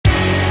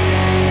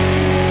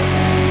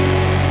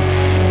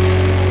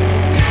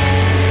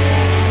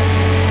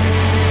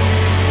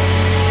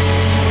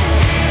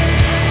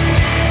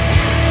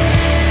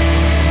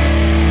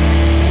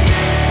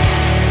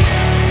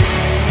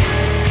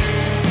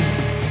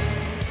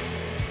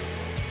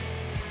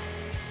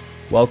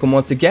Welcome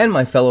once again,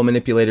 my fellow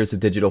manipulators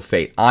of Digital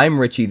Fate. I'm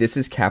Richie, this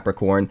is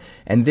Capricorn,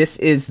 and this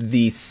is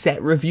the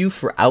set review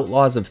for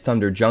Outlaws of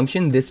Thunder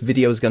Junction. This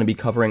video is going to be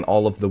covering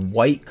all of the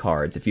white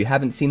cards. If you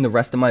haven't seen the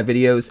rest of my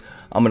videos,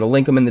 I'm going to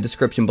link them in the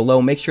description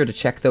below. Make sure to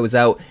check those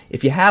out.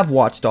 If you have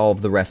watched all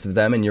of the rest of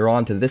them and you're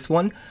on to this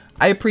one,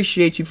 I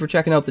appreciate you for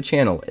checking out the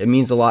channel. It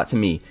means a lot to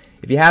me.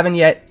 If you haven't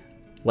yet,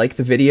 like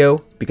the video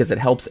because it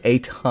helps a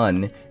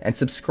ton, and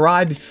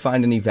subscribe if you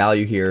find any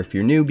value here if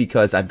you're new,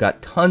 because I've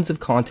got tons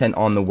of content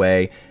on the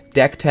way,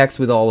 deck techs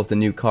with all of the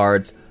new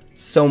cards,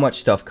 so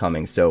much stuff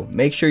coming. So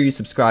make sure you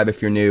subscribe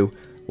if you're new,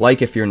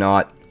 like if you're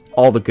not,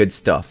 all the good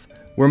stuff.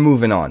 We're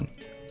moving on.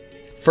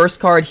 First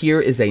card here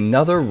is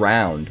another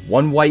round.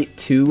 1 white,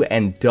 2,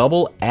 and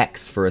double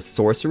X for a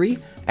sorcery.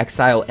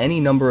 Exile any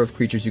number of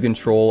creatures you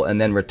control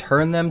and then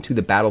return them to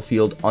the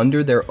battlefield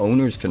under their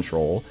owner's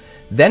control.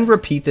 Then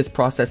repeat this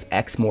process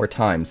X more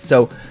times.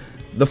 So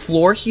the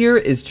floor here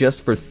is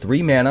just for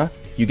 3 mana.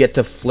 You get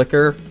to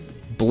flicker,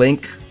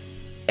 blink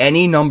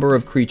any number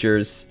of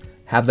creatures,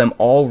 have them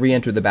all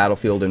re-enter the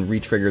battlefield and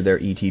re-trigger their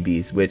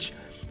ETBs, which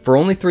for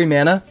only 3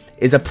 mana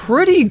is a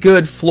pretty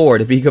good floor,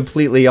 to be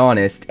completely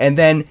honest. And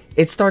then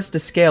it starts to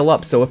scale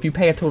up. So if you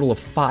pay a total of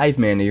 5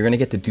 mana, you're going to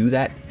get to do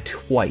that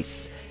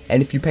twice. And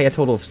if you pay a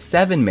total of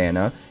 7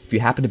 mana, if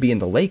you happen to be in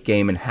the late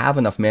game and have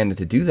enough mana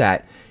to do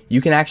that, you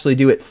can actually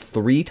do it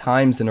 3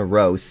 times in a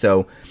row.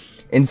 So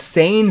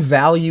insane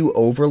value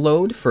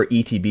overload for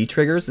ETB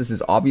triggers. This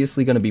is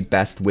obviously going to be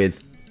best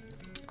with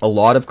a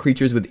lot of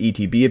creatures with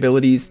ETB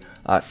abilities,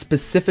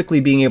 specifically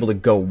being able to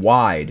go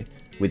wide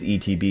with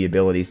ETB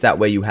abilities. That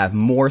way you have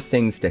more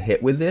things to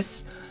hit with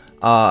this.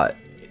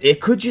 It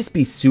could just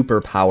be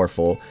super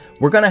powerful.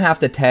 We're going to have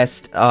to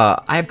test.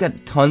 I've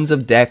got tons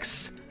of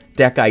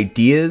deck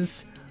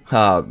ideas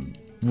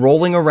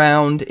rolling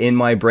around in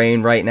my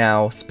brain right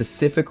now,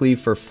 specifically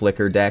for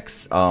flicker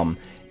decks.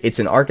 It's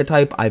an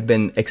archetype I've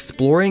been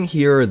exploring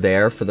here or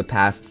there for the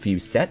past few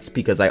sets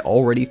because I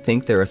already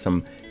think there are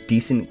some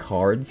decent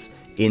cards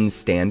in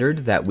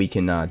Standard that we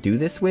can do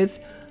this with.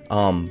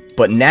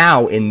 But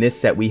now in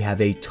this set we have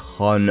a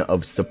ton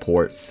of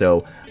support,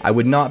 so I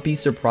would not be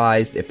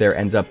surprised if there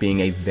ends up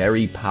being a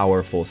very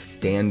powerful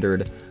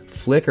Standard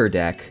flicker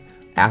deck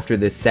after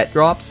this set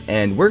drops,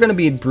 and we're going to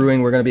be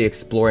brewing, we're going to be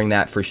exploring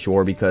that for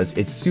sure because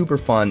it's super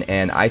fun,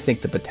 and I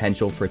think the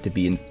potential for it to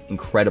be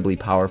incredibly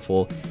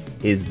powerful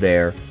is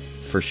there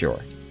for sure.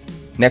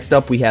 Next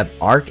up we have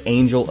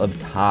Archangel of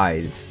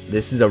Tithes.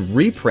 This is a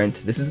reprint.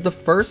 This is the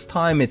first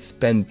time it's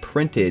been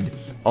printed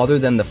other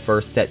than the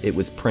first set it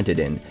was printed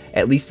in,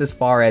 at least as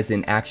far as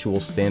in actual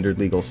Standard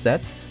legal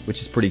sets, which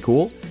is pretty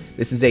cool.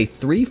 This is a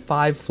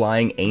 3/5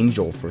 flying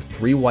angel for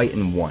 3 white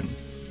and 1.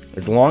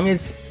 As long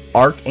as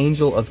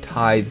Archangel of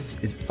Tithes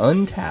is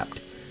untapped,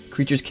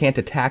 creatures can't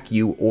attack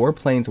you or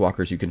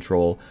planeswalkers you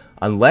control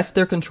unless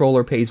their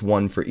controller pays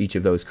 1 for each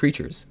of those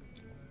creatures.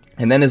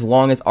 And then as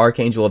long as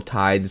Archangel of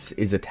Tithes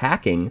is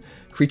attacking,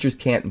 creatures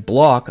can't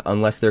block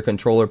unless their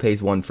controller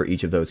pays 1 for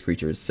each of those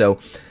creatures. So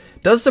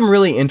does some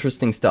really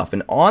interesting stuff,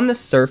 and on the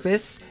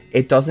surface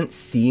it doesn't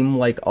seem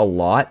like a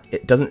lot.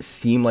 It doesn't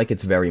seem like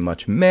it's very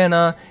much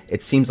mana.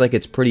 It seems like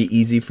it's pretty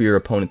easy for your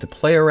opponent to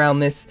play around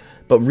this,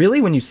 but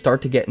really when you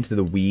start to get into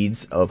the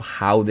weeds of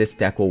how this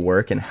deck will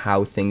work and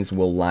how things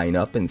will line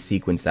up and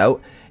sequence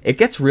out, it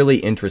gets really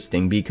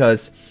interesting,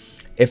 because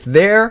if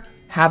they're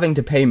having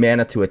to pay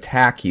mana to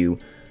attack you,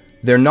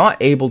 they're not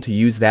able to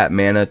use that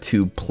mana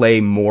to play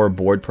more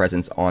board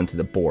presence onto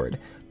the board.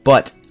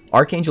 But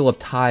Archangel of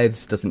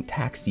Tithes doesn't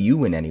tax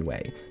you in any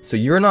way, so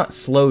you're not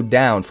slowed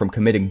down from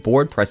committing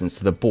board presence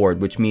to the board,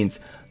 which means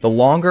the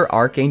longer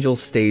Archangel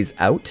stays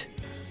out,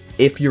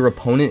 if your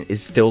opponent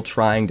is still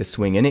trying to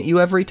swing in at you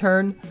every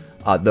turn,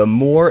 the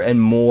more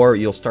and more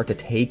you'll start to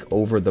take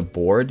over the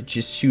board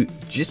just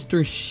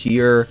through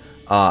sheer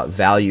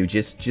value,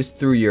 just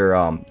through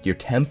your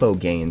tempo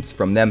gains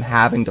from them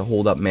having to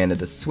hold up mana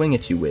to swing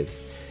at you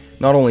with.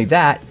 Not only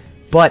that,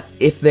 but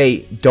if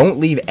they don't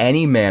leave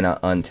any mana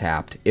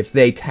untapped, if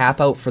they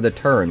tap out for the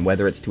turn,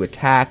 whether it's to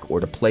attack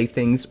or to play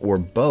things or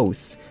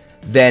both,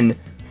 then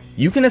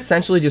you can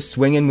essentially just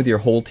swing in with your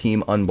whole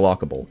team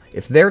unblockable.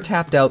 If they're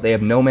tapped out, they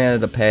have no mana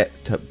to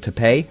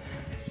pay,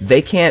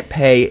 they can't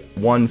pay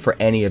 1 for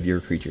any of your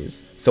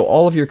creatures. So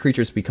all of your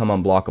creatures become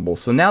unblockable.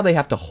 So now they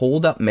have to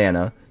hold up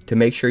mana to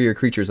make sure your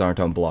creatures aren't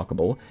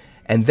unblockable,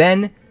 and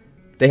then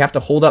they have to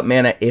hold up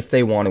mana if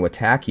they want to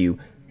attack you.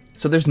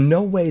 So there's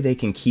no way they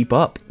can keep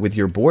up with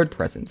your board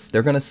presence.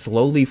 They're going to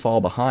slowly fall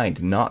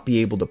behind, not be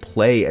able to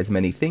play as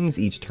many things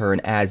each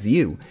turn as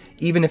you.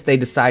 Even if they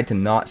decide to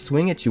not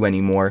swing at you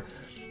anymore,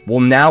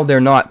 well, now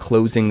they're not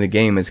closing the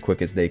game as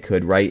quick as they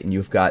could, right? And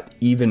you've got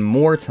even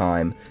more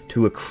time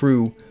to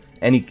accrue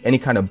any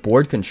kind of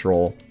board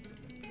control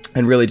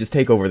and really just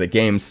take over the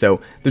game.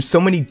 So there's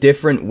so many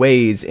different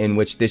ways in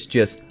which this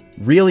just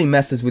really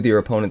messes with your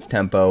opponent's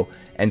tempo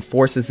and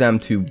forces them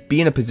to be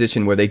in a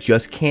position where they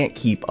just can't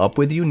keep up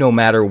with you no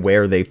matter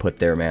where they put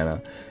their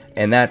mana.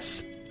 And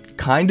that's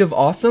kind of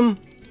awesome.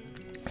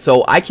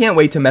 So I can't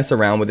wait to mess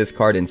around with this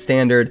card in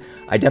Standard.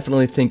 I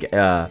definitely think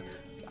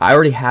I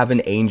already have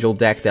an Angel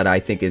deck that I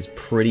think is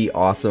pretty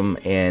awesome,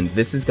 and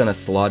this is going to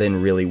slot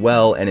in really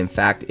well, and in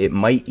fact, it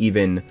might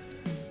even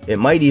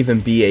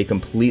be a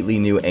completely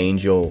new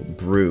Angel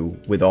brew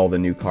with all the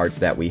new cards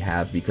that we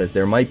have, because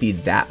there might be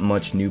that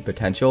much new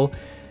potential.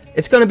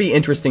 It's going to be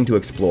interesting to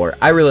explore.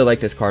 I really like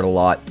this card a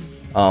lot.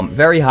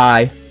 Very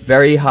high,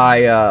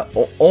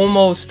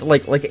 almost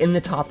like in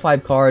the top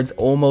 5 cards,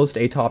 almost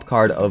a top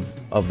card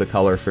of the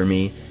color for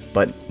me,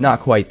 but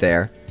not quite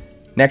there.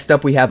 Next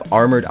up, we have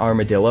Armored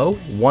Armadillo.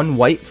 1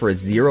 white for a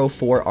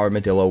 0/4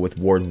 Armadillo with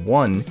Ward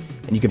 1,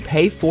 and you can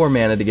pay 4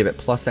 mana to give it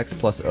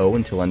 +X/+O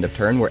until end of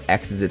turn, where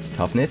X is its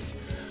toughness.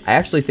 I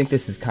actually think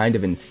this is kind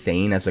of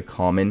insane as a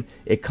common.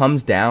 It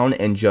comes down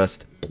and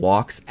just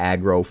blocks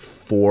aggro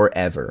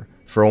forever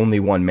for only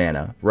 1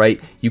 mana,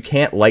 right? You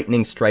can't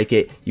Lightning Strike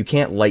it, you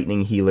can't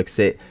Lightning Helix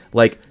it.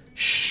 Like,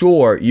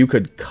 sure, you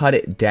could cut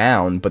it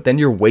down, but then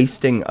you're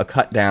wasting a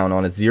cut down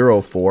on a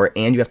 0/4,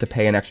 and you have to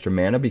pay an extra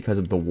mana because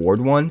of the Ward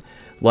 1.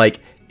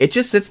 Like, it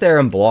just sits there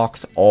and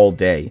blocks all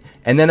day.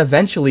 And then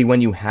eventually,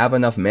 when you have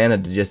enough mana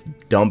to just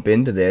dump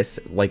into this,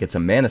 like it's a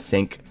mana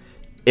sink,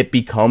 it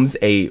becomes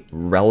a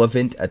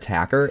relevant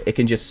attacker. It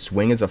can just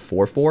swing as a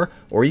 4/4,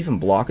 or even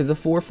block as a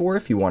 4/4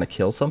 if you want to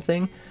kill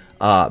something.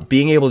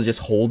 Being able to just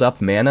hold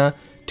up mana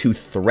to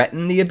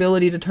threaten the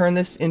ability to turn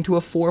this into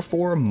a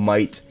 4/4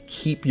 might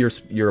keep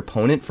your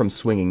opponent from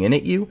swinging in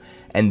at you,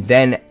 and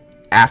then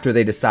after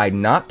they decide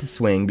not to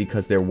swing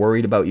because they're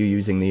worried about you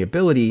using the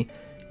ability,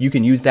 you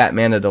can use that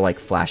mana to like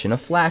flash in a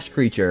flash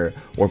creature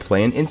or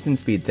play an instant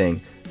speed thing.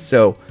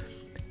 So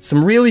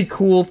some really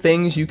cool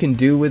things you can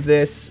do with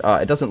this.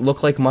 It doesn't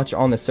look like much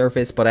on the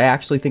surface, but I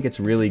actually think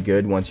it's really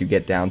good once you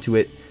get down to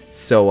it.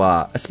 So,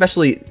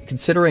 especially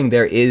considering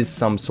there is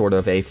some sort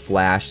of a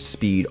flash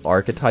speed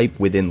archetype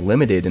within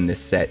Limited in this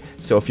set.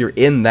 So if you're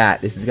in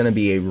that, this is going to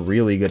be a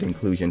really good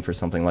inclusion for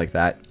something like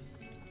that.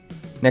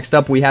 Next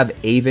up, we have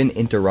Aven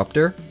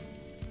Interrupter.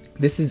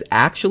 This is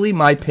actually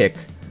my pick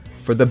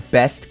for the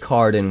best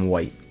card in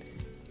white.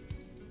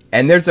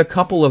 And there's a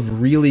couple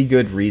of really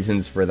good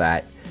reasons for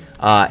that.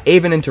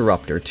 Aven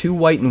Interrupter, 2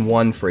 white and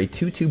 1 for a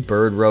 2/2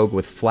 bird rogue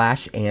with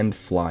flash and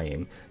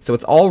flying. So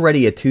it's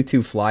already a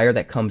 2/2 flyer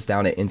that comes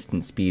down at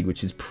instant speed,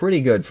 which is pretty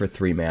good for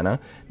 3 mana.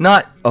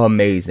 Not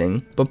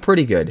amazing, but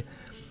pretty good.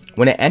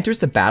 When it enters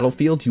the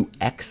battlefield, you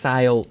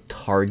exile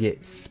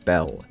target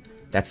spell.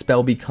 That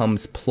spell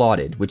becomes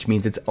plotted, which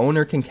means its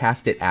owner can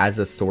cast it as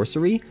a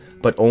sorcery,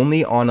 but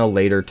only on a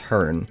later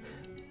turn,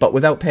 but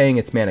without paying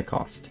its mana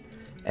cost.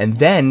 And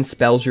then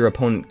spells your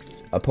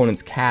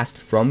opponents cast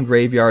from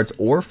graveyards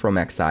or from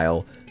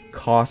exile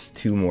cost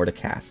 2 more to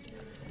cast.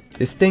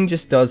 This thing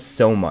just does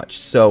so much.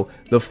 So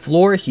the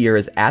floor here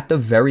is, at the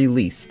very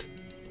least,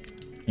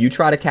 you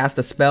try to cast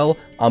a spell,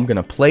 I'm going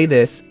to play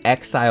this,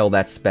 exile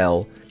that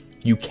spell.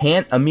 You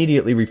can't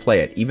immediately replay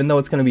it. Even though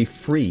it's going to be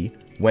free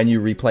when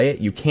you replay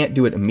it, you can't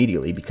do it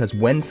immediately, because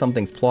when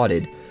something's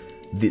plotted,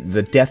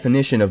 the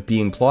definition of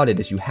being plotted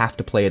is you have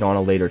to play it on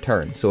a later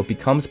turn. So it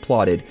becomes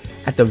plotted.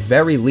 At the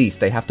very least,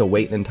 they have to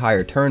wait an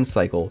entire turn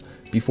cycle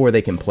before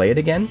they can play it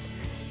again.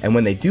 And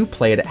when they do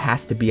play it, it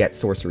has to be at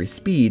sorcery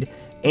speed.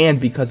 And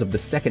because of the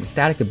second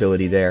static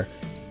ability there,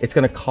 it's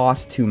going to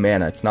cost 2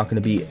 mana. It's not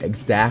going to be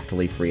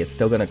exactly free. It's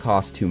still going to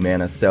cost 2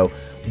 mana. So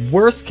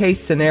worst case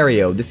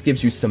scenario, this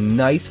gives you some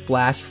nice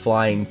flash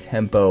flying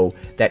tempo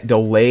that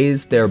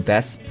delays their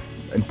best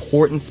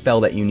important spell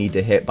that you need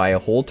to hit by a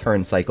whole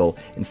turn cycle,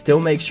 and still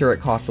make sure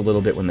it costs a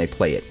little bit when they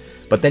play it.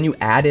 But then you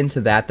add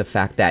into that the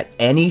fact that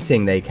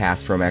anything they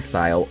cast from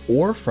exile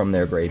or from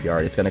their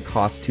graveyard is going to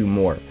cost 2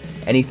 more.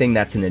 Anything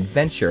that's an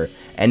adventure,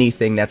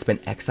 anything that's been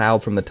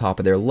exiled from the top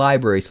of their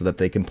library so that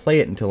they can play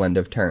it until end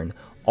of turn,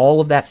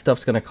 all of that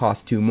stuff's going to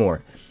cost 2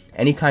 more.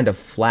 Any kind of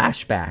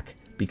flashback,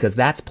 because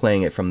that's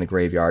playing it from the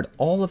graveyard,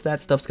 all of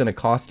that stuff's going to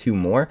cost 2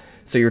 more.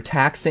 So you're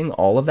taxing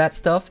all of that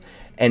stuff,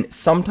 and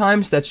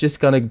sometimes that's just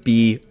going to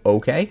be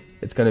okay.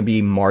 It's going to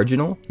be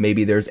marginal.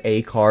 Maybe there's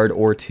a card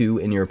or 2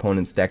 in your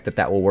opponent's deck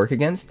that will work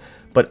against.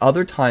 But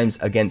other times,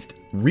 against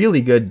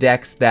really good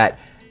decks that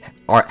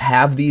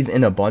have these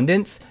in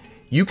abundance,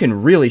 you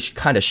can really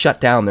kind of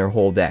shut down their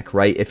whole deck,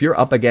 right? If you're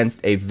up against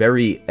a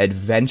very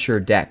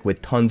adventure deck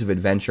with tons of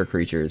adventure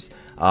creatures,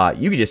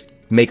 you can just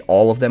make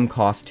all of them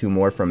cost 2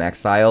 more from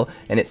exile,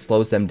 and it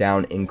slows them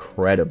down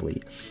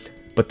incredibly.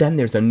 But then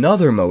there's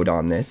another mode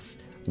on this,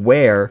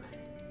 where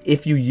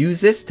if you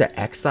use this to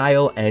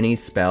exile any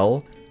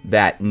spell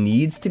that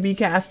needs to be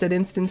cast at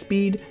instant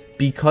speed,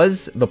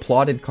 because the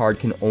plotted card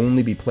can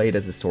only be played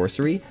as a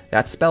sorcery,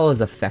 that spell is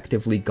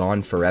effectively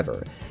gone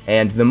forever.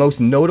 And the most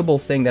notable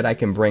thing that I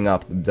can bring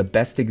up, the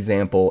best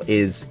example,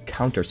 is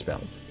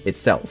Counterspell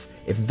itself.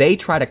 If they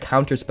try to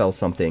counterspell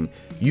something,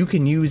 you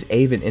can use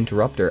Aven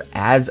Interrupter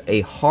as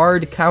a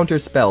hard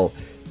counterspell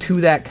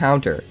to that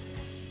counter.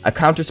 A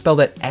counterspell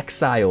that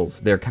exiles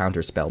their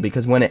counterspell,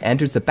 because when it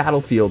enters the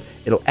battlefield,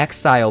 it'll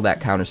exile that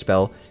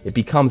counterspell, it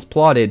becomes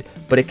plotted,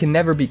 but it can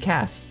never be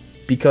cast.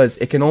 because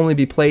it can only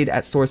be played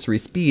at sorcery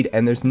speed,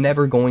 and there's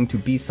never going to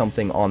be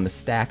something on the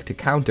stack to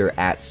counter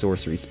at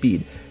sorcery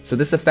speed. So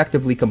this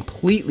effectively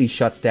completely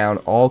shuts down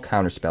all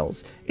counter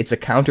spells. It's a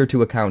counter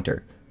to a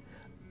counter.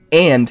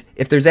 And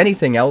if there's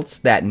anything else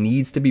that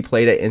needs to be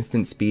played at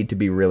instant speed to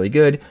be really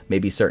good,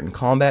 maybe certain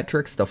combat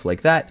tricks, stuff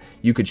like that,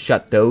 you could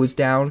shut those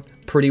down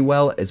pretty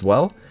well as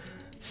well.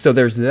 So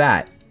there's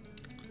that.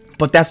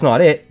 But that's not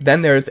it.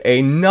 Then there's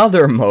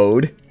another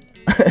mode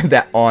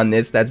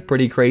that's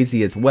pretty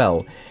crazy as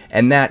well.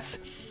 And that's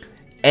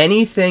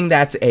anything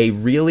that's a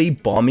really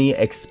bummy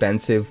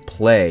expensive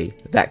play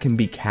that can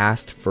be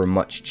cast for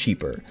much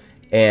cheaper.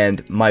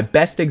 And my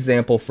best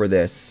example for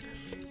this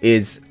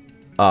is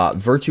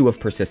Virtue of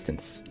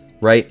Persistence,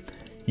 right?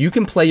 You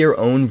can play your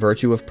own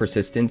Virtue of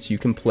Persistence. You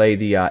can play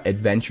the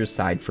adventure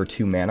side for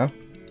 2 mana.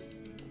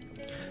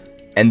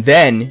 And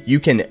then you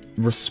can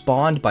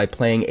respond by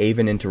playing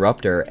Aven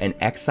Interrupter and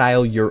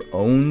exile your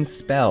own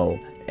spell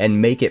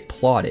and make it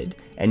plotted.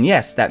 And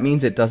yes, that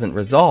means it doesn't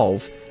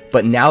resolve,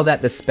 but now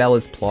that the spell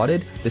is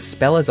plotted, the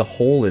spell as a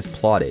whole is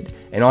plotted.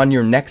 And on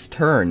your next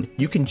turn,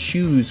 you can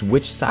choose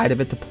which side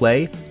of it to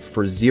play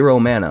for 0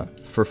 mana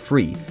for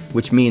free,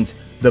 which means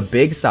the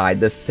big side,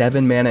 the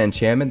 7 mana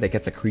enchantment that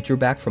gets a creature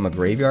back from a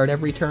graveyard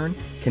every turn,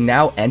 can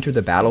now enter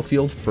the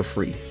battlefield for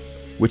free,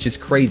 which is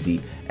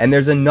crazy. And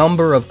there's a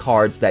number of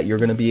cards that you're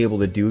going to be able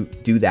to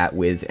do that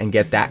with and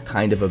get that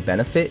kind of a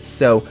benefit.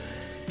 So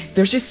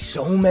there's just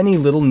so many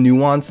little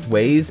nuanced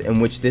ways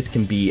in which this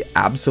can be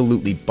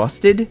absolutely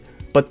busted.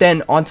 But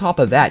then on top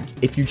of that,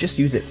 if you just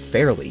use it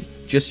fairly,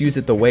 just use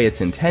it the way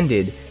it's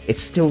intended,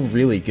 it's still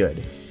really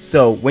good.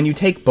 So when you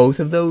take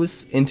both of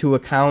those into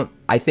account,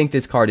 I think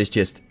this card is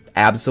just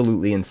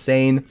absolutely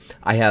insane.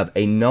 I have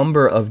a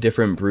number of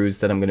different brews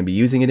that I'm going to be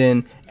using it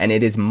in, and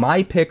it is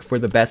my pick for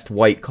the best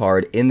white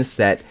card in the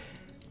set.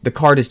 The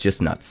card is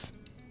just nuts.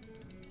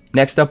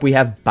 Next up, we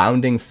have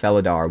Bounding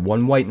Felidar,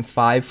 1 white and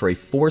 5 for a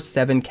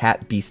 4/7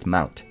 cat beast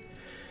mount.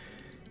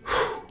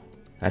 Whew,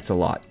 that's a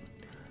lot.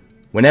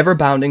 Whenever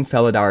Bounding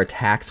Felidar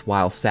attacks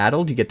while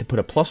saddled, you get to put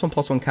a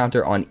 +1/+1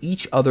 counter on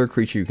each other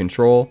creature you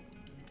control,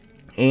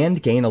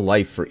 and gain a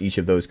life for each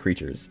of those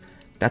creatures.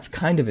 That's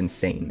kind of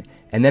insane.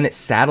 And then it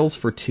saddles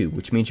for 2,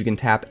 which means you can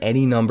tap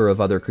any number of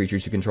other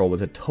creatures you control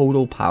with a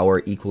total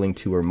power equaling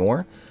 2 or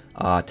more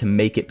to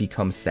make it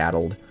become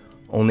saddled.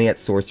 Only at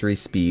sorcery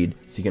speed,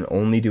 so you can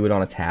only do it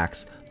on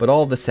attacks. But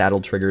all of the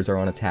saddle triggers are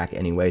on attack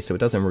anyway, so it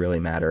doesn't really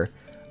matter.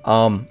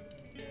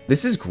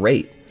 This is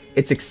great.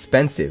 It's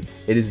expensive.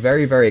 It is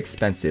very, very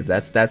expensive.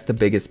 That's the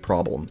biggest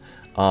problem.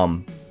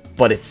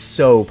 But it's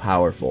so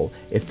powerful.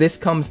 If this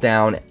comes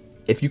down,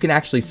 if you can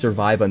actually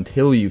survive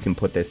until you can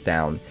put this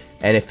down,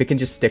 and if it can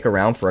just stick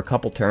around for a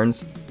couple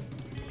turns,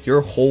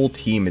 your whole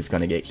team is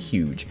going to get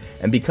huge.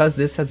 And because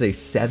this has a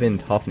 7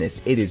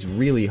 toughness, it is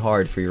really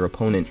hard for your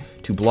opponent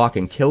to block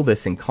and kill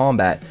this in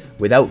combat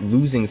without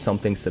losing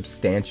something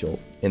substantial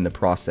in the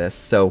process.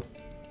 So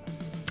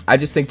I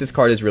just think this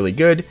card is really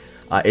good.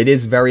 It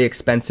is very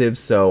expensive,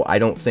 so I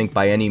don't think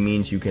by any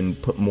means you can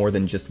put more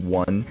than just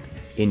 1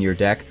 in your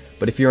deck.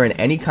 But if you're in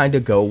any kind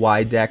of go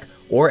wide deck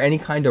or any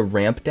kind of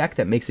ramp deck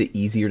that makes it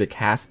easier to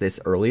cast this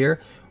earlier,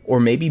 or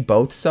maybe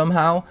both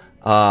somehow,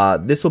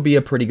 this will be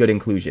a pretty good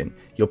inclusion.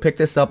 You'll pick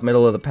this up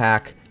middle of the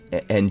pack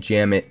and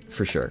jam it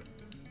for sure.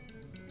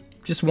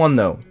 Just 1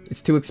 though.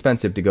 It's too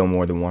expensive to go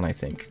more than 1, I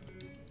think.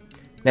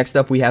 Next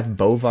up, we have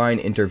Bovine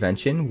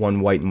Intervention,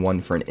 1 white and 1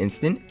 for an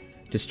instant.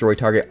 Destroy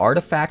target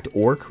artifact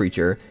or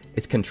creature.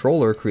 Its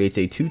controller creates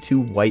a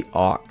 2/2 white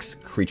ox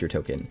creature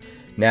token.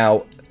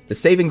 Now, the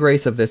saving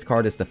grace of this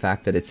card is the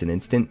fact that it's an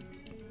instant,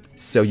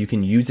 so you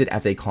can use it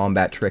as a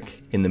combat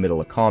trick in the middle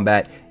of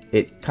combat.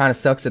 It kind of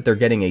sucks that they're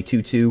getting a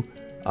 2/2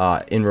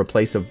 in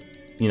replacement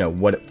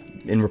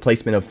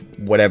of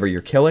whatever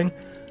you're killing.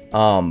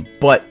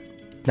 But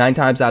 9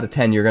 times out of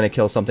 10, you're going to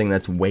kill something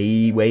that's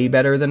way, way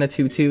better than a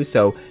 2/2,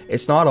 so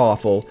it's not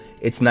awful.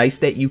 It's nice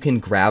that you can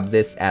grab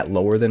this at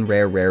lower than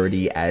rare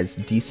rarity as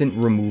decent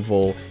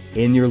removal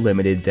in your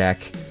limited deck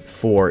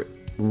for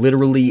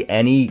literally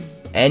any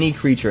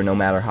creature, no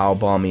matter how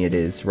bomby it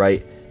is,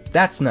 right?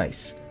 That's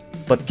nice.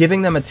 But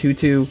giving them a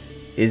 2/2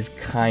 is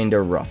kind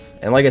of rough.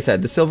 And like I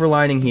said, the silver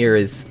lining here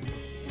is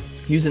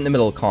use it in the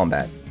middle of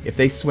combat. If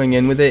they swing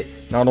in with it,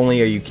 not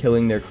only are you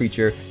killing their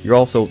creature, you're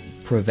also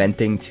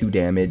preventing 2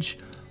 damage.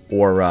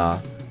 Or,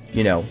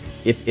 you know,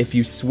 if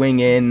you swing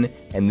in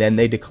and then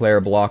they declare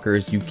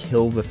blockers, you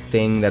kill the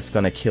thing that's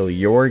going to kill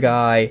your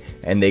guy,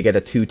 and they get a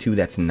 2/2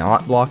 that's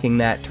not blocking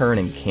that turn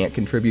and can't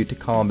contribute to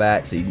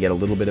combat, so you can get a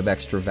little bit of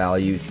extra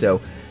value.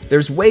 So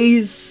there's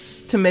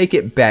ways to make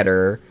it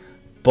better,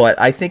 but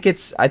I think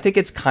it's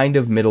kind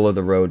of middle of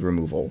the road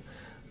removal.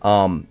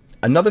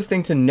 Another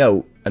thing to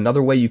note,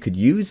 another way you could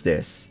use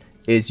this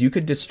is you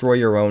could destroy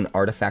your own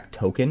artifact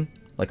token,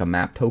 like a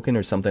map token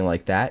or something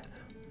like that,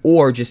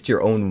 or just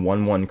your own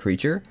 1/1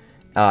 creature,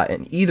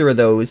 and either of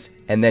those,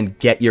 and then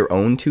get your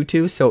own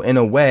 2/2. So in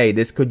a way,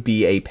 this could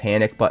be a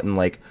panic button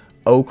like,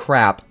 oh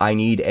crap, I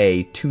need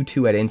a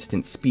 2/2 at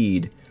instant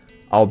speed.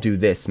 I'll do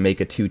this,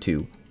 make a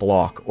 2/2,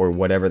 block, or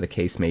whatever the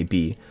case may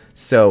be.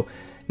 So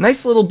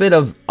Nice little bit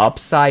of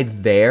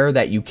upside there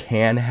that you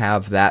can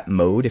have that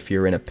mode if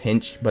you're in a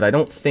pinch, but I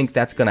don't think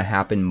that's going to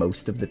happen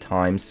most of the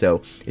time,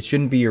 so it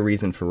shouldn't be a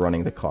reason for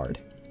running the card.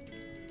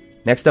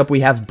 Next up, we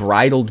have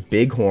Bridled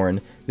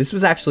Bighorn. This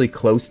was actually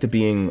close to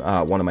being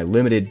one of my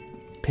limited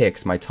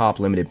picks, my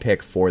top limited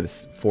pick for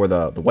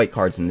the white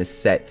cards in this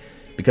set,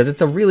 because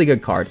it's a really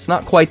good card. It's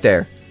not quite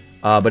there,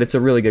 but it's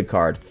a really good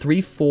card.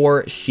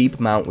 3/4 Sheep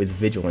Mount with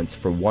Vigilance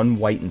for 1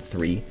 white and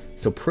 3,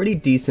 so pretty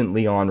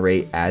decently on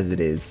rate as it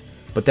is.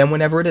 But then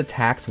whenever it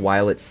attacks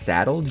while it's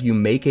saddled, you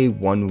make a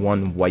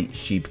 1/1 white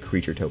sheep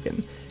creature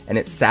token, and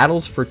it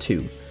saddles for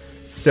 2.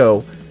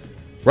 So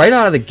right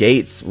out of the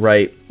gates,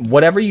 right,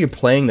 whatever you're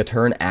playing the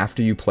turn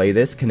after you play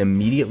this can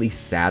immediately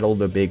saddle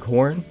the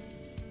Bighorn,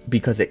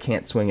 because it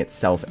can't swing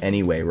itself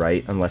anyway,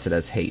 right, unless it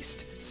has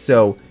haste.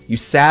 So you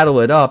saddle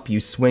it up,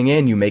 you swing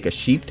in, you make a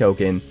sheep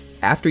token.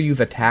 After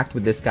you've attacked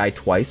with this guy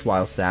twice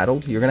while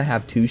saddled, you're going to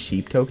have 2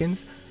 sheep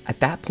tokens. At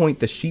that point,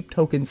 the sheep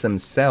tokens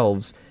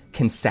themselves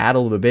can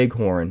saddle the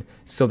Bighorn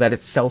so that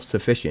it's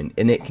self-sufficient,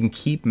 and it can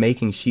keep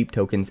making sheep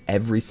tokens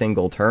every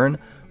single turn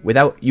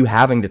without you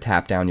having to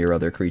tap down your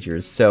other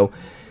creatures. So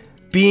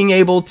being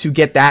able to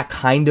get that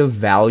kind of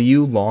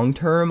value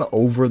long-term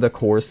over the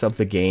course of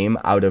the game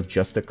out of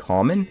just a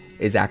common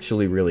is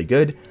actually really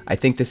good. I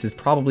think this is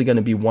probably going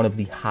to be one of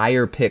the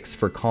higher picks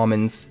for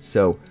commons,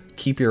 so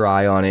keep your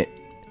eye on it.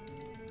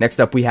 Next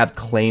up, we have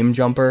Claim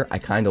Jumper. I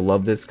kind of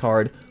love this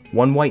card.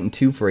 1 white and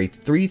 2 for a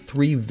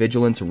 3/3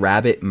 Vigilance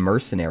Rabbit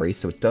Mercenary,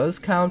 so it does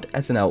count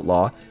as an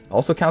outlaw. It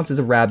also counts as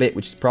a rabbit,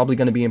 which is probably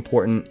going to be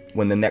important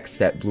when the next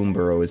set,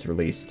 Bloomburrow, is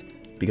released,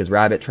 because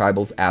rabbit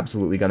tribal's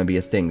absolutely going to be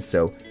a thing,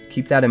 so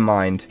keep that in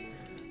mind.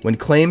 When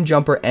Claim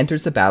Jumper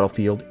enters the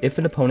battlefield, if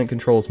an opponent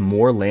controls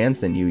more lands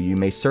than you, you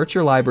may search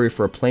your library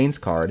for a Plains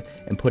card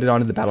and put it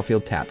onto the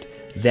battlefield tapped.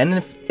 Then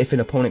if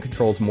an opponent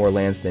controls more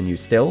lands than you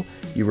still,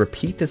 you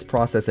repeat this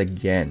process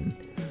again.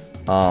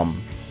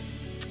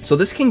 So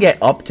this can get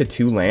up to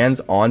 2 lands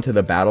onto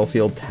the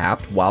battlefield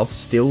tapped while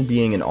still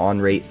being an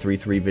on-rate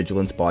 3/3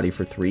 Vigilance body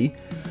for 3.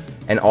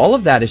 And all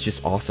of that is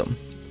just awesome.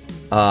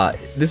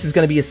 This is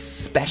going to be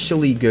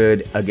especially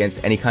good against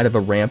any kind of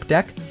a ramp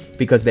deck,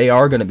 because they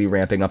are going to be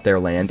ramping up their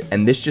land,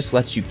 and this just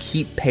lets you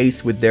keep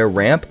pace with their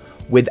ramp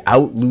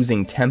without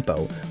losing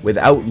tempo,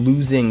 without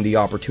losing the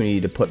opportunity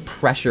to put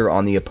pressure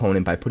on the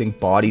opponent by putting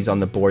bodies on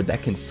the board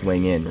that can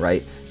swing in,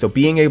 right? So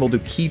being able to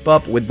keep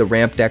up with the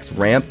ramp deck's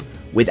ramp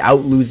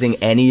without losing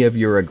any of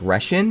your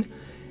aggression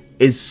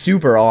is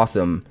super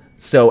awesome.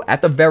 So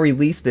at the very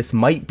least, this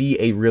might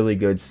be a really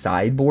good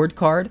sideboard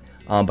card,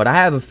 but I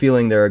have a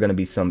feeling there are going to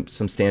be some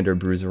standard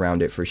brews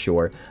around it for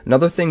sure.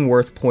 Another thing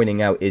worth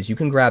pointing out is you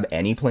can grab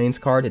any Plains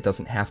card. It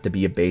doesn't have to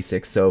be a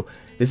basic, so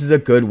this is a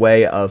good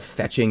way of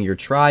fetching your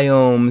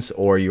Triomes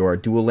or your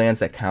dual lands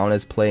that count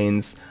as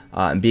Plains,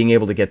 and being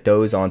able to get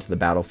those onto the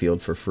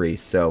battlefield for free.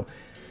 So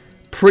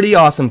pretty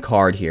awesome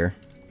card here.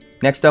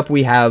 Next up,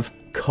 we have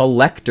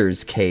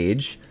Collector's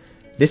Cage.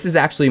 This is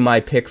actually my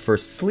pick for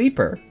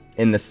Sleeper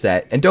in the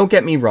set, and don't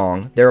get me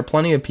wrong, there are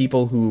plenty of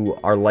people who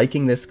are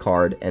liking this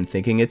card and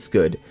thinking it's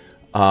good,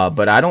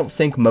 but I don't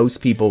think most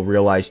people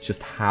realize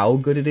just how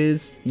good it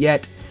is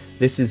yet.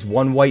 This is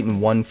 1 white and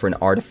 1 for an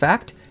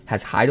artifact,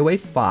 has Hideaway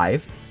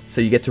 5,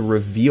 so you get to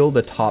reveal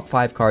the top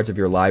 5 cards of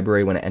your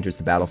library when it enters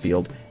the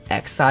battlefield,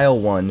 exile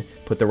 1,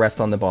 put the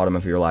rest on the bottom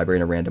of your library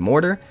in a random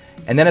order,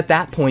 and then at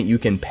that point you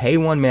can pay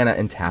 1 mana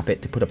and tap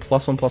it to put a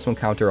 +1/+1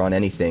 counter on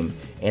anything,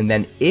 and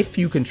then if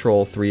you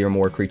control 3 or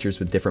more creatures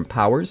with different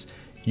powers,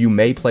 you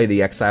may play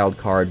the exiled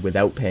card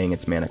without paying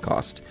its mana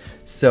cost.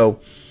 So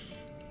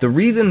the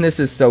reason this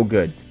is so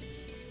good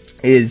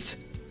is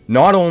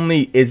not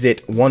only is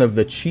it one of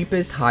the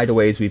cheapest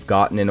hideaways we've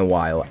gotten in a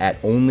while at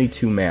only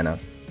 2 mana,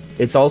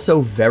 it's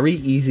also very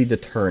easy to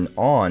turn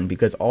on,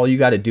 because all you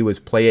got to do is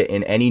play it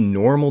in any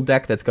normal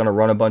deck that's going to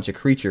run a bunch of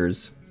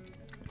creatures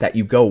that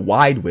you go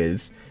wide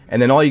with,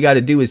 and then all you got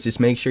to do is just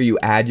make sure you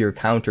add your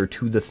counter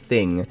to the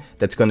thing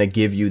that's going to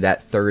give you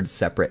that 3rd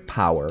separate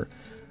power,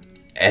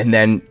 and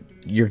then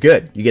you're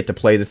good. You get to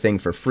play the thing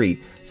for free.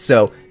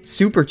 So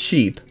super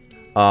cheap.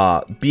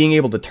 Being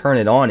able to turn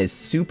it on is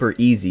super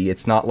easy.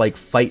 It's not like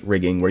fight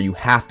rigging where you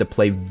have to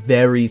play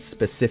very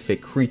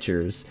specific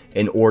creatures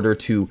in order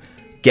to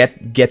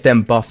get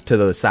them buffed to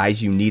the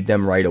size you need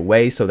them right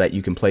away so that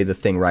you can play the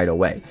thing right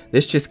away.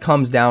 This just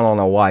comes down on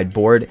a wide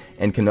board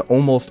and can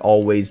almost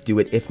always do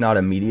it, if not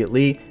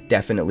immediately,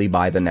 definitely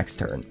by the next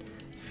turn.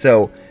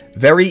 So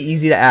very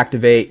easy to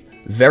activate,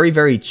 very,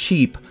 very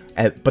cheap.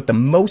 But the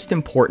most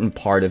important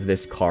part of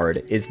this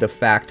card is the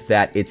fact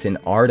that it's an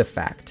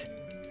artifact.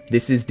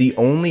 This is the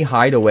only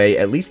hideaway,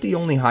 at least the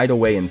only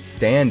hideaway in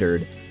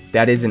Standard,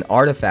 that is an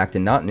artifact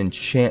and not an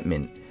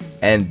enchantment.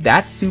 And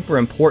that's super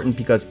important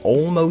because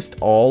almost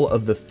all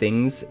of the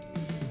things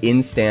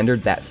in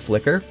Standard that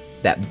flicker,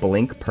 that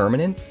blink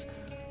permanents,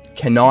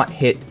 cannot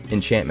hit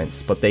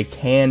enchantments, but they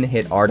can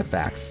hit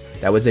artifacts.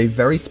 That was a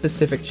very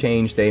specific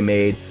change they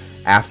made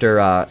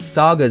after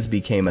sagas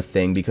became a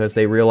thing, because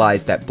they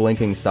realized that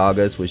blinking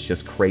sagas was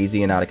just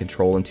crazy and out of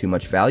control and too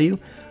much value.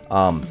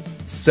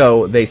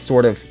 So they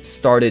sort of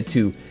started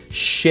to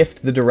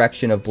shift the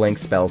direction of blink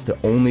spells to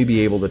only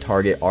be able to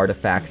target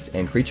artifacts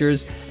and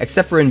creatures,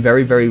 except for in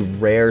very, very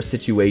rare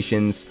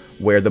situations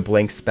where the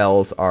blink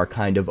spells are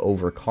kind of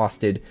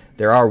overcosted.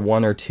 There are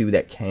one or two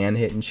that can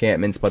hit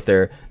enchantments, but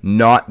they're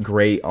not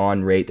great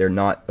on rate. They're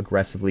not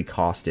aggressively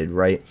costed,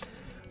 right?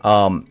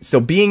 So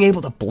being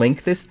able to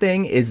blink this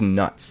thing is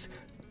nuts.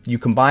 You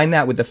combine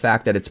that with the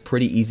fact that it's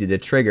pretty easy to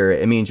trigger.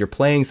 It means you're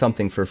playing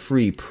something for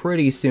free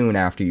pretty soon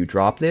after you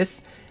drop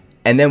this.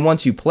 And then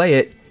once you play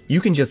it, you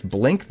can just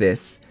blink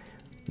this,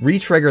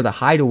 re-trigger the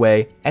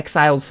hideaway,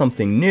 exile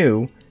something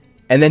new,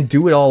 and then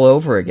do it all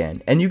over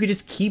again. And you could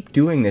just keep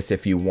doing this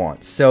if you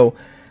want. So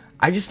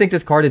I just think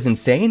this card is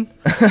insane.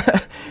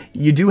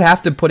 You do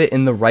have to put it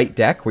in the right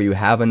deck where you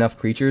have enough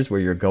creatures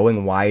where you're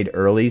going wide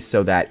early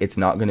so that it's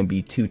not going to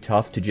be too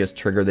tough to just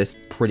trigger this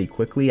pretty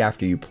quickly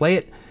after you play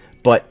it.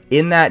 But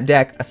in that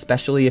deck,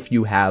 especially if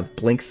you have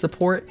blink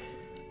support,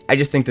 I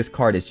just think this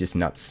card is just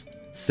nuts.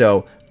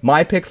 So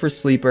my pick for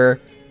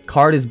sleeper,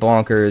 card is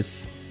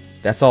bonkers.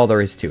 That's all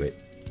there is to it.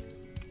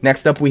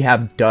 Next up we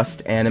have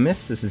Dust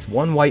Animus. This is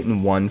 1 white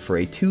and 1 for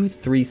a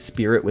 2/3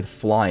 spirit with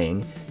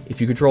flying. If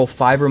you control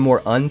 5 or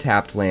more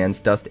untapped lands,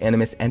 Dust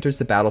Animus enters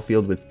the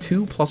battlefield with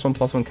 2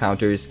 +1/+1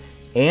 counters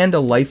and a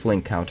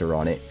lifelink counter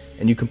on it,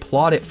 and you can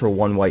plot it for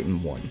 1 white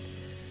and 1.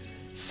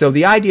 So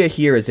the idea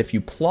here is if you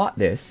plot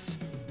this,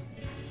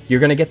 you're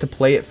going to get to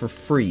play it for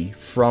free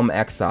from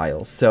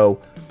exile. So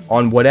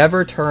on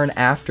whatever turn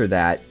after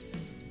that,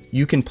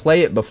 you can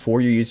play it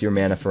before you use your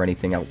mana for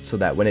anything else, so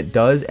that when it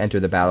does enter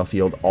the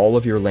battlefield, all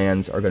of your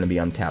lands are going to be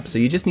untapped. So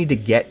you just need to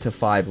get to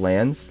 5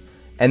 lands,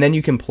 and then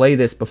you can play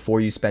this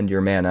before you spend your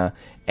mana,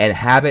 and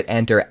have it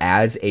enter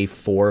as a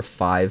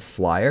 4/5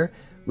 flyer,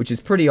 which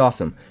is pretty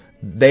awesome.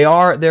 There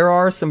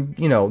are some,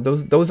 you know,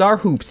 those are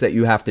hoops that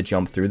you have to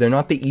jump through. They're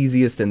not the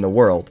easiest in the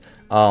world.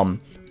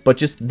 But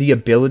just the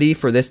ability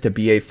for this to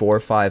be a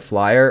 4/5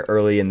 flyer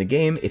early in the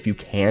game, if you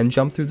can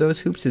jump through those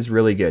hoops, is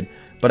really good.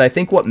 But I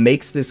think what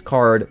makes this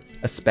card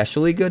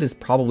especially good is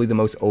probably the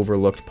most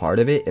overlooked part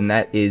of it, and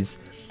that is,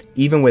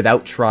 even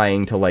without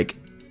trying to, like,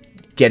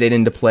 get it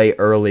into play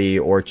early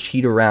or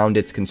cheat around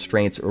its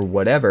constraints or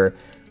whatever,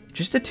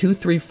 just a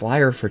 2/3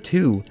 flyer for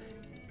 2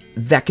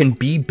 that can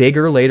be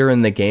bigger later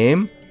in the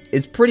game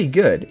is pretty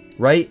good,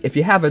 right? If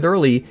you have it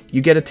early,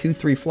 you get a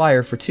 2/3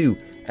 flyer for 2,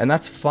 and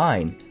that's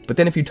fine. But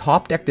then if you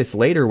top deck this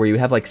later where you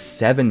have like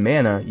 7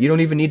 mana, you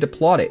don't even need to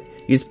plot it.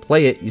 You just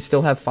play it, you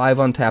still have 5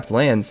 untapped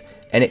lands,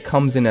 and it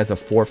comes in as a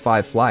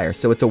 4/5 flyer.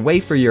 So it's a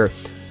way for your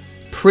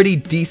pretty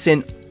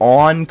decent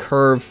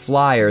on-curve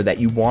flyer that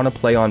you want to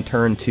play on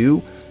turn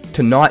 2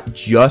 to not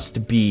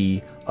just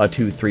be a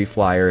 2/3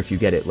 flyer if you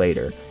get it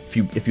later.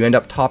 If you end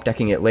up top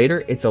decking it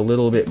later, it's a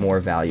little bit more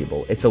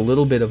valuable. It's a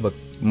little bit of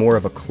more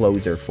of a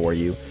closer for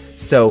you.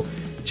 So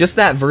just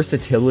that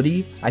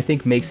versatility, I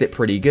think, makes it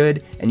pretty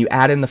good, and you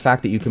add in the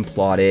fact that you can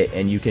plot it,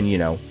 and you can, you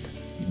know,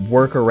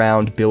 work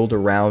around, build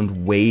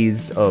around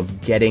ways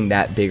of getting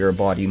that bigger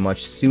body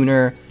much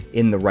sooner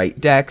in the right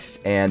decks,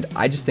 and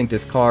I just think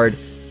this card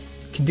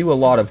can do a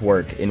lot of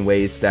work in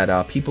ways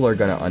that people are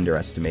going to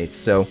underestimate.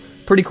 So,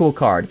 pretty cool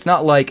card. It's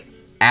not, like,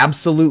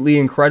 absolutely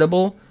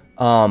incredible,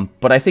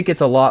 but I think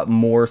it's a lot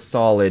more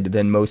solid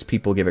than most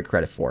people give it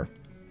credit for.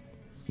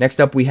 Next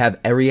up, we have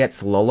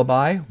Eriet's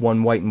Lullaby,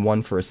 1 white and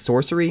 1 for a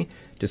sorcery,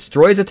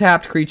 destroys a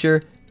tapped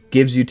creature,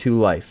 gives you 2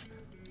 life.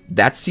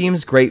 That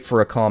seems great for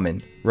a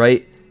common,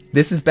 right?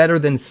 This is better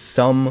than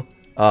some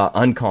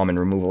uncommon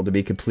removal, to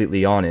be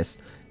completely honest.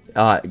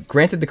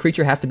 Granted, the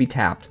creature has to be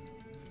tapped,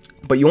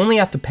 but you only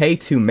have to pay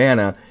 2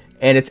 mana,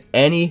 and it's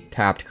any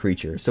tapped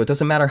creature, so it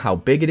doesn't matter how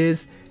big it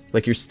is,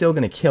 like, you're still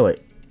going to kill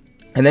it.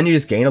 And then you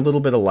just gain a little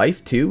bit of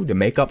life, too, to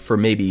make up for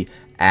maybe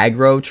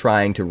aggro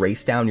trying to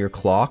race down your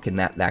clock and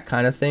that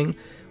kind of thing.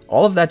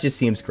 All of that just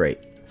seems great.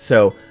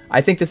 So I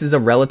think this is a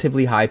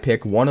relatively high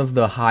pick, one of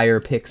the higher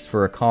picks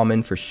for a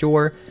common for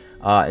sure,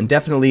 and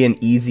definitely an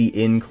easy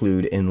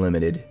include in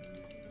Limited.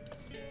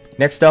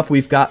 Next up,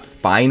 we've got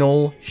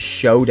Final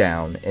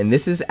Showdown, and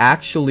this is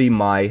actually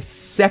my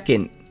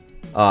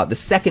the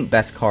second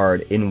best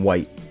card in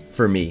white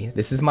for me.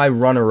 This is my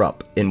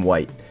runner-up in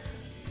white.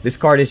 This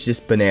card is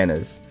just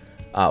bananas.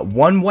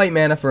 1 white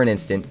mana for an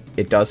instant.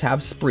 It does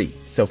have Spree,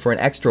 so for an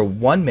extra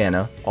 1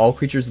 mana, all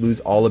creatures lose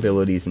all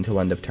abilities until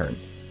end of turn.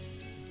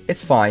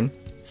 It's fine.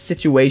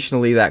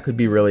 Situationally, that could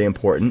be really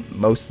important.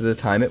 Most of the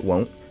time it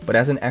won't, but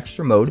as an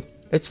extra mode,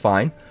 it's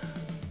fine.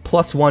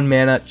 Plus 1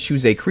 mana,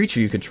 choose a creature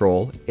you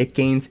control. It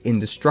gains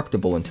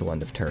indestructible until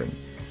end of turn.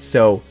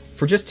 So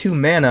for just 2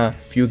 mana,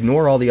 if you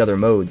ignore all the other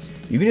modes,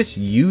 you can just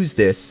use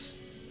this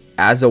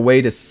as a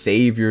way to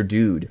save your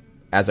dude,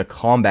 as a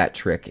combat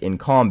trick in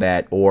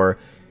combat, or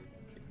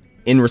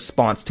in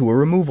response to a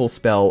removal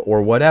spell,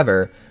 or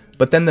whatever.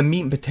 But then the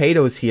meat and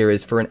potatoes here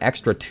is for an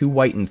extra 2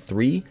 white and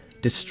 3,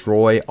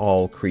 destroy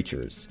all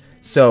creatures.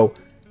 So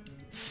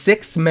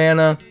 6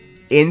 mana,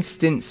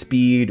 instant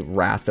speed,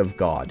 Wrath of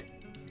God.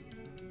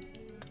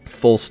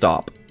 Full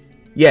stop.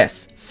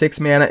 Yes, 6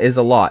 mana is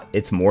a lot.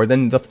 It's more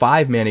than the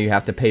 5 mana you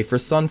have to pay for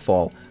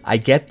Sunfall. I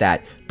get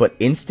that, but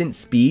instant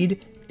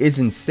speed is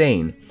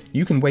insane.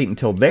 you can wait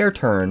until their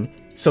turn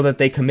so that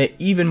they commit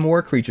even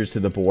more creatures to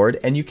the board,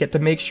 and you get to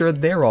make sure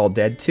they're all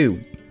dead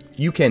too.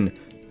 You can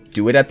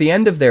do it at the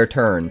end of their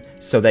turn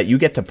so that you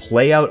get to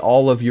play out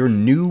all of your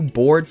new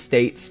board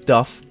state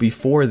stuff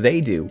before they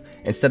do,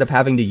 instead of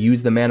having to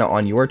use the mana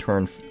on your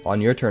turn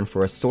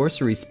for a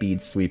sorcery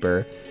speed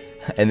sweeper,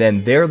 and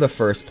then they're the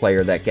first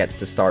player that gets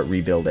to start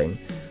rebuilding.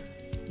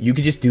 You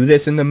could just do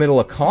this in the middle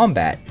of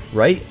combat,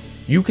 right?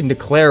 You can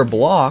declare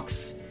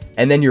blocks,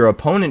 and then your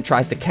opponent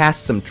tries to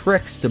cast some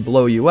tricks to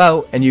blow you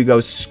out, and you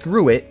go,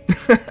 screw it.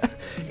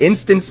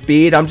 Instant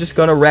speed, I'm just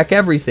gonna wreck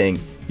everything.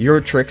 Your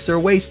tricks are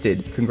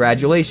wasted.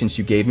 Congratulations,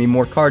 you gave me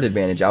more card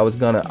advantage. I was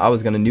gonna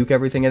nuke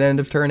everything at end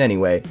of turn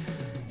anyway.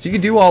 So you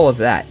can do all of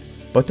that.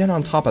 But then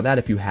on top of that,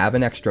 if you have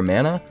an extra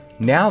mana,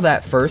 now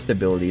that first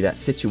ability, that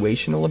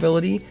situational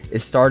ability,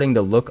 is starting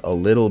to look a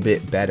little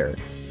bit better.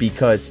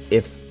 Because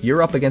if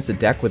you're up against a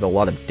deck with a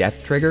lot of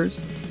death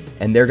triggers,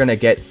 and they're gonna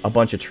get a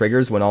bunch of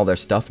triggers when all their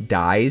stuff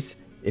dies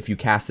if you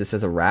cast this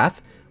as a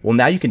Wrath, well,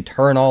 now you can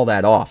turn all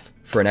that off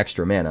for an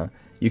extra mana.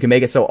 You can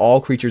make it so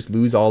all creatures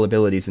lose all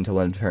abilities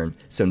until end of turn.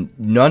 So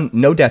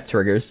no death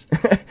triggers,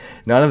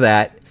 none of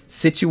that.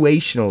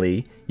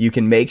 Situationally, you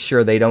can make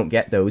sure they don't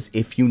get those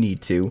if you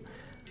need to.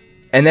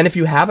 And then if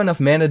you have enough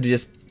mana to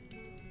just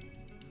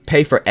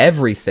pay for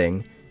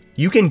everything,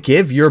 you can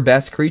give your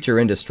best creature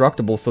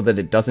indestructible so that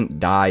it doesn't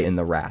die in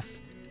the Wrath.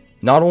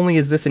 Not only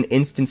is this an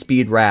instant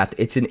speed Wrath,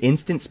 it's an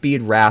instant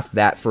speed Wrath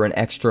that for an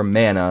extra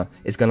mana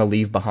is going to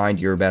leave behind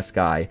your best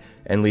guy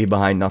and leave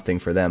behind nothing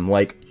for them.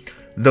 Like,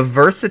 the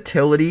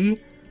versatility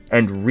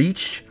and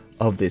reach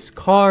of this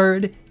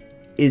card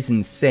is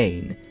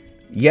insane.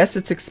 Yes,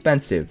 it's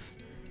expensive.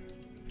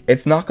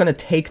 It's not going to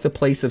take the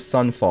place of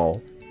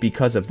Sunfall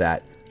because of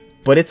that,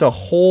 but it's a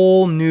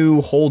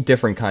whole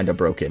different kind of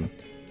broken.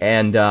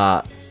 And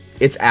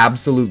it's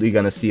absolutely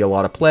going to see a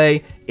lot of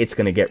play. It's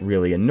going to get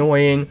really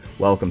annoying.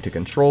 Welcome to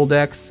control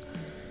decks.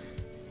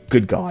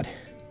 Good God.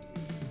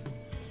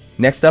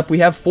 Next up, we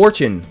have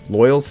Fortune,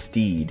 Loyal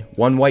Steed.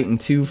 1 white and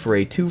 2 for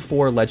a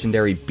 2/4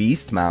 legendary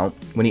beast mount.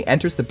 When he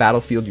enters the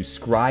battlefield, you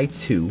scry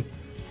 2.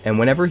 And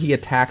whenever he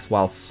attacks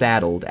while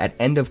saddled, at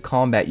end of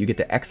combat, you get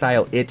to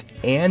exile it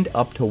and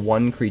up to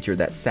 1 creature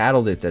that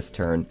saddled it this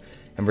turn,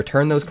 and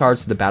return those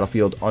cards to the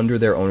battlefield under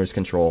their owner's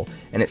control.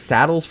 And it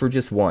saddles for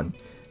just 1.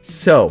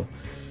 So,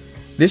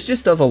 this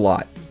just does a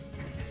lot.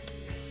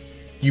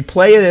 You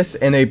play this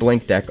in a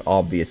Blink deck,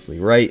 obviously,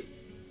 right?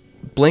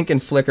 Blink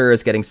and Flicker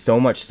is getting so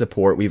much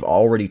support. We've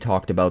already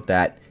talked about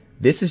that.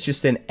 This is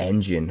just an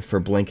engine for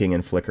blinking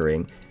and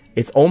flickering.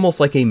 It's almost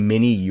like a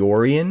mini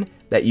Yorion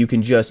that you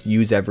can just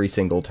use every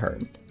single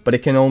turn. But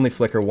it can only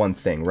flicker one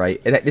thing, right?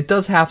 It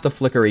does have to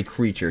flicker a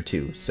creature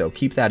too, so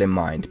keep that in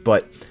mind.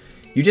 But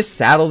you just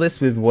saddle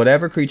this with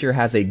whatever creature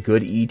has a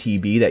good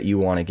ETB that you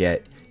want to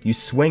get. You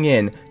swing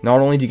in. Not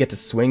only do you get to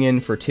swing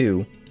in for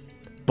 2,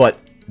 but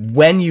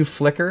when you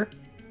flicker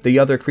the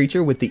other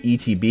creature with the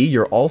ETB,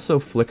 you're also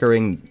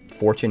flickering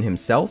Fortune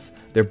himself.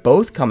 They're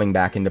both coming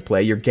back into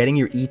play. You're getting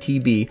your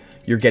ETB,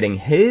 you're getting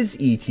his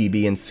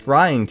ETB and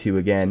scrying 2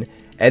 again,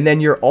 and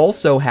then you're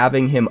also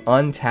having him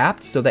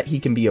untapped so that he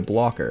can be a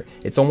blocker.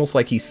 It's almost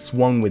like he's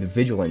swung with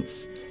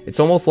Vigilance.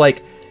 It's almost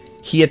like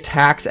he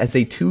attacks as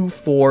a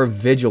 2/4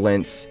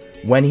 Vigilance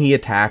when he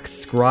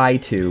attacks scry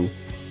 2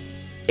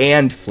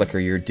 and flicker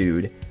your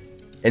dude.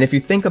 And if you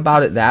think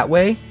about it that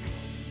way,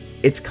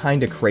 it's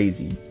kind of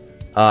crazy.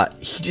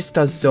 He just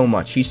does so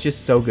much. He's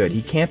just so good.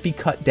 He can't be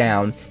cut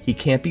down. He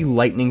can't be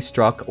lightning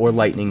struck or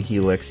lightning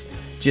helixed.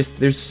 Just,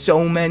 there's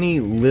so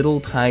many little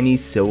tiny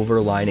silver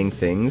lining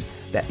things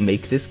that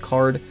make this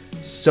card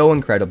so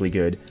incredibly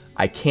good.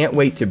 I can't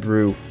wait to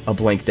brew a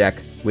Blink deck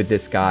with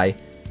this guy.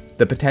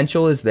 The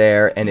potential is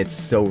there and it's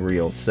so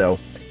real. So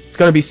it's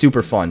going to be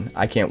super fun.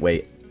 I can't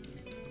wait.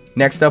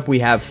 Next up, we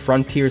have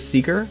Frontier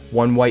Seeker,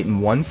 1 white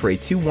and 1 for a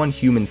 2/1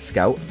 human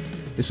scout.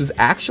 This was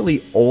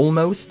actually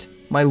almost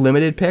my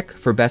limited pick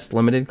for best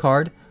limited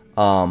card,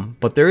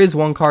 but there is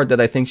one card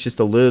that I think is just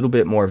a little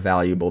bit more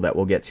valuable that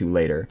we'll get to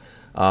later.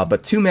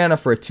 But 2 mana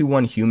for a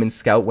 2/1 human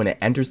scout. When it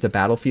enters the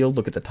battlefield,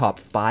 look at the top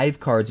 5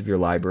 cards of your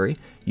library.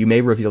 You may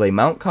reveal a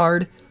mount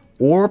card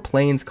or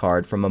plains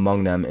card from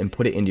among them and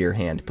put it into your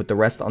hand. Put the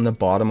rest on the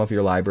bottom of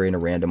your library in a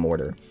random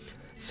order.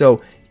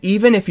 So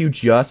even if you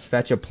just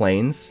fetch a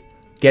plains,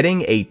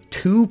 getting a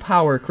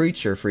 2-power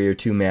creature for your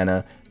 2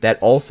 mana that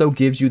also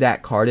gives you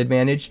that card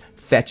advantage,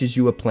 fetches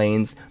you a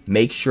plains,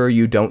 make sure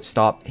you don't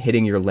stop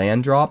hitting your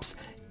land drops,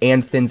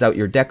 and thins out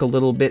your deck a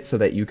little bit so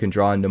that you can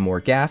draw into more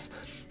gas.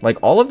 Like,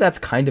 all of that's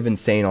kind of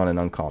insane on an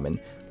uncommon.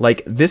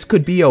 Like, this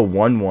could be a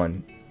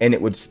 1/1, and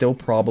it would still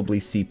probably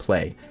see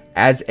play.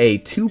 As a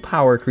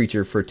 2-power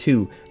creature for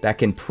 2 that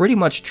can pretty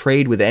much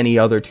trade with any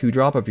other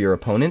 2-drop of your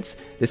opponents,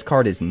 this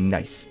card is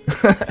nice.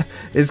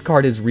 This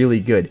card is really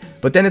good.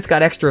 But then it's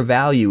got extra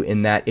value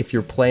in that if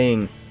you're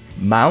playing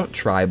Mount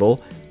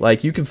Tribal,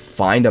 like, you can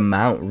find a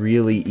mount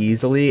really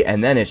easily,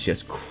 and then it's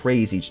just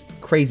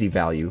crazy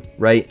value,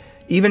 right?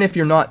 Even if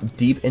you're not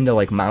deep into,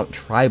 like, Mount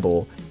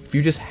Tribal, if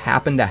you just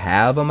happen to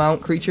have a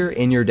mount creature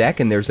in your deck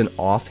and there's an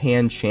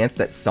offhand chance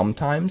that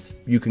sometimes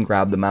you can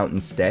grab the mount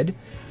instead,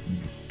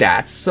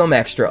 that's some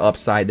extra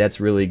upside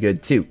that's really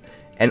good too.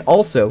 And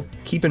also,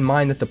 keep in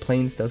mind that the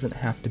plains doesn't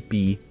have to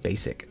be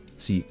basic.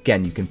 So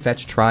again, you can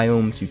fetch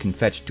triomes, you can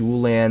fetch dual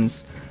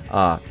lands,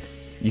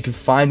 you can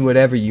find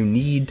whatever you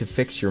need to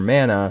fix your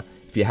mana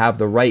if you have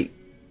the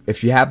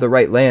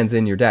right lands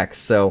in your deck.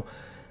 So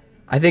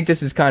I think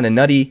this is kind of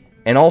nutty.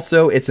 And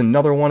also, it's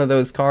another one of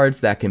those cards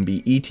that can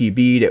be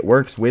ETB'd. It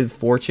works with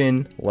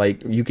Fortune.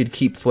 Like, you could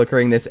keep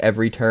flickering this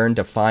every turn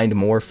to find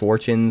more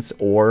Fortunes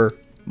or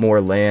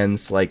more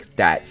lands. Like,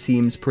 that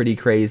seems pretty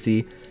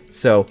crazy.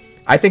 So,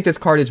 I think this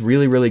card is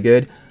really, really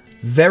good.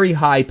 Very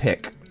high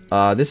pick.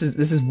 This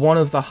is one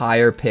of the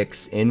higher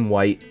picks in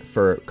white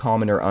for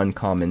common or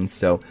uncommon.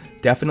 So,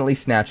 definitely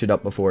snatch it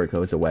up before it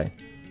goes away.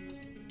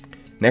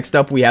 Next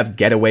up, we have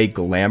Getaway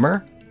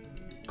Glamour.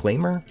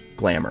 Glamour?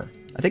 Glamour.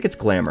 I think it's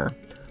Glamour.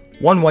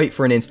 1 white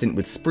for an instant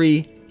with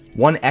Spree.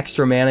 1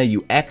 extra mana,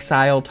 you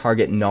exile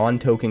target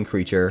non-token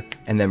creature,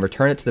 and then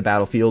return it to the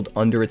battlefield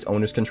under its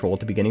owner's control at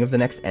the beginning of the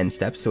next end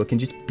step, so it can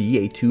just be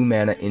a 2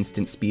 mana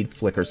instant speed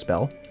flicker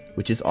spell,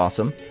 which is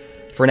awesome.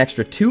 For an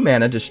extra 2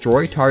 mana,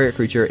 destroy target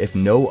creature if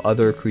no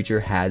other creature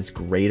has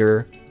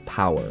greater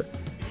power.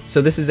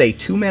 So this is a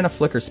 2 mana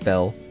flicker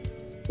spell,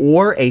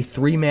 or a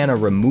 3 mana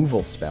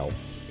removal spell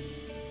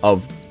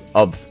of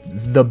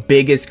the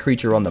biggest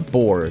creature on the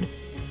board,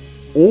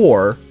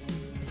 or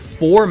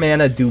 4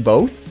 mana do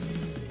both.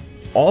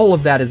 All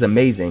of that is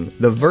amazing.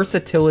 The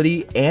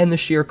versatility and the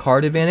sheer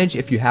card advantage,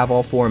 if you have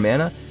all 4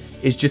 mana,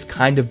 is just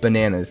kind of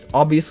bananas.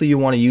 Obviously, you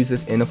want to use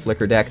this in a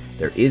flicker deck.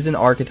 There is an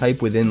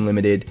archetype within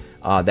Limited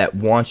that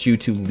wants you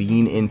to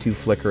lean into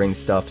flickering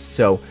stuff,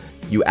 so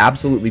you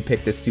absolutely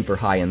pick this super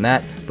high in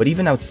that. But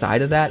even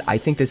outside of that, I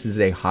think this is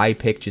a high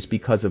pick just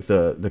because of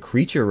the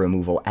creature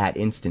removal at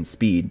instant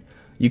speed.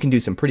 You can do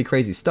some pretty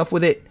crazy stuff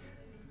with it.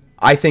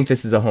 I think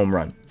this is a home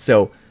run.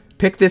 So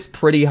pick this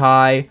pretty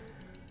high.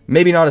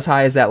 Maybe not as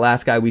high as that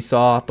last guy we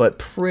saw, but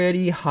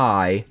pretty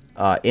high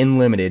in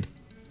Limited.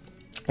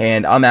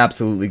 And I'm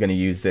absolutely going to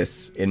use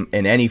this in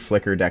any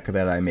flicker deck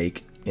that I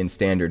make in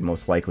Standard,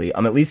 most likely.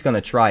 I'm at least going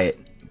to try it,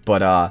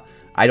 but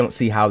I don't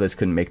see how this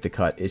couldn't make the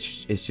cut.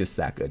 It's just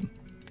that good.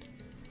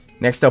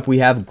 Next up, we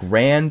have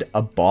Grand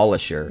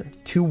Abolisher.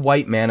 2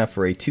 white mana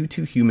for a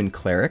 2/2 human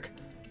cleric.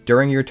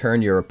 During your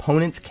turn, your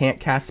opponents can't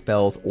cast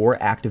spells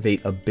or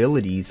activate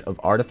abilities of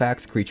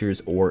artifacts,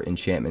 creatures, or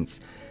enchantments.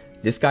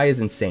 This guy is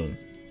insane.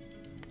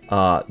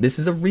 This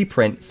is a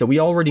reprint, so we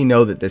already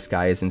know that this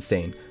guy is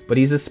insane. But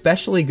he's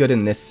especially good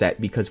in this set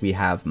because we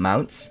have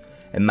mounts,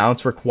 and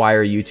mounts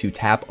require you to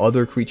tap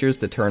other creatures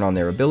to turn on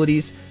their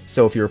abilities.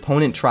 So if your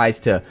opponent tries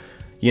to,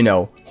 you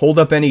know, hold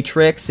up any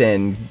tricks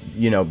and,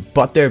 you know,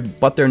 butt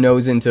their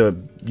nose into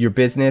your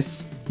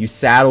business, you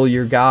saddle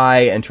your guy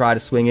and try to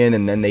swing in,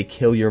 and then they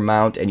kill your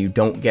mount and you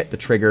don't get the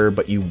trigger,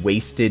 but you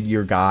wasted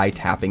your guy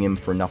tapping him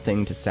for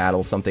nothing to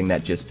saddle something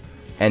that just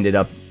ended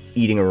up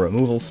eating a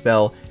removal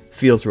spell.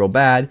 Feels real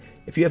bad.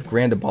 If you have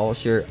Grand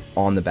Abolisher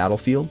on the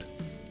battlefield,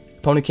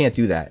 opponent can't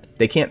do that.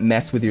 They can't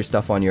mess with your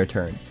stuff on your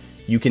turn.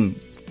 You can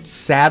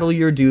saddle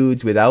your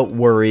dudes without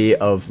worry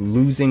of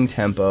losing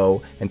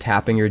tempo and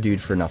tapping your dude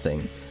for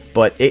nothing.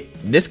 But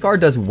this card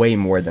does way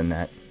more than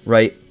that,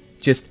 right?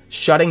 Just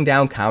shutting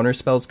down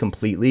counterspells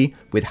completely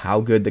with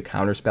how good the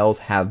counterspells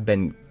have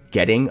been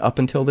getting up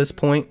until this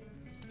point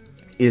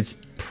is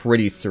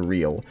pretty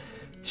surreal.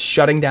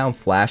 Shutting down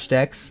flash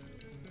decks,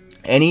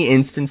 any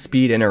instant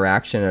speed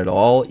interaction at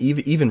all,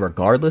 even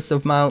regardless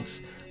of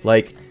mounts,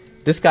 like,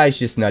 this guy's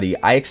just nutty.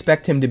 I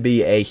expect him to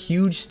be a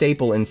huge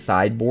staple in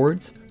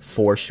sideboards,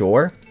 for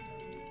sure.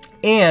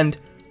 And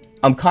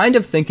I'm kind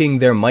of thinking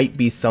there might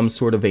be some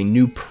sort of a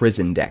new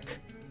prison deck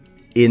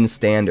in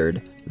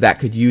Standard that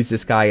could use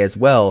this guy as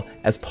well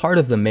as part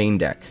of the main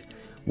deck.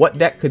 What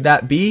deck could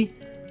that be?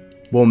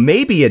 Well,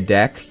 maybe a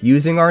deck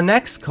using our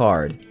next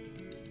card,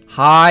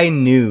 High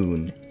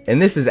Noon.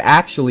 And this is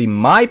actually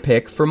my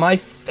pick for my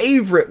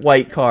favorite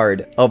white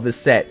card of the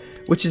set,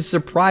 which is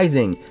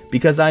surprising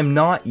because I'm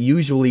not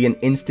usually an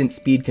instant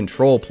speed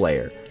control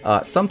player.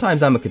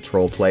 Sometimes I'm a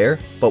control player,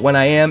 but when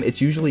I am, it's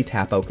usually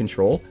tap out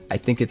control. I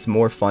think it's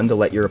more fun to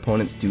let your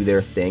opponents do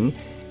their thing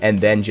and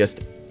then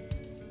just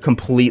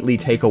completely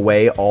take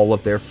away all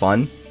of their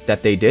fun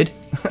that they did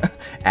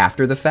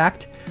after the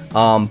fact.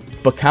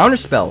 But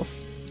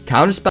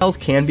counterspells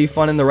can be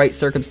fun in the right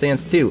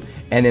circumstance too.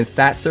 And if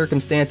that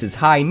circumstance is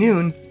High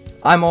Noon,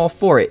 I'm all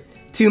for it.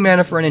 2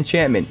 mana for an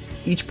enchantment.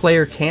 Each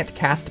player can't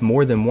cast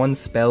more than 1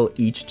 spell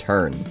each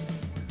turn.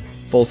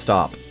 Full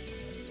stop.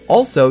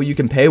 Also, you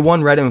can pay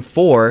 1 red and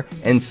 4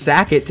 and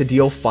sack it to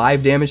deal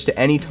 5 damage to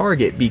any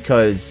target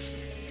because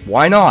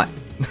why not?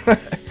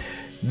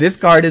 This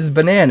card is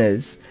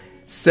bananas.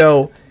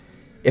 So,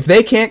 if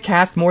they can't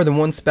cast more than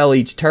 1 spell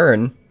each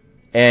turn,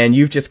 and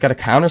you've just got a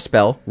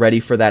counterspell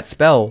ready for that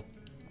spell,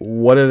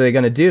 what are they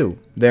going to do?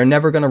 They're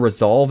never going to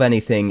resolve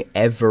anything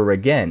ever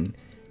again.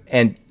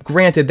 And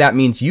granted, that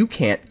means you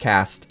can't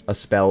cast a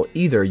spell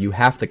either. You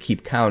have to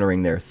keep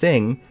countering their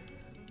thing,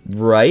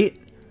 right?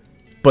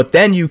 But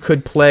then you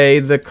could play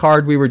the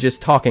card we were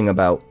just talking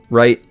about,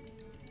 right?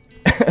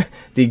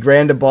 The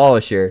Grand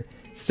Abolisher.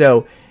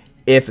 So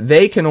if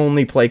they can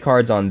only play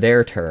cards on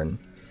their turn,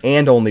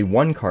 and only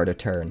one card a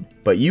turn,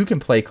 but you can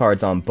play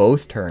cards on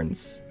both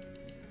turns,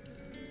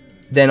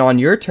 then on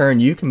your turn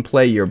you can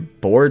play your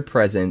board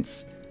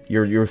presence,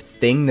 your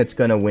thing that's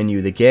going to win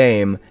you the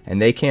game,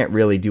 and they can't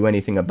really do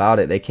anything about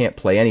it. They can't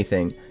play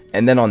anything.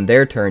 And then on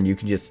their turn you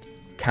can just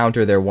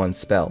counter their one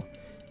spell.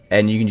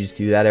 And you can just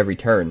do that every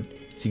turn.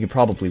 So you can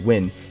probably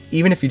win.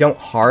 Even if you don't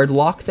hard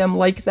lock them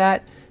like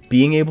that,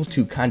 being able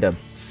to kind of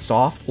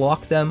soft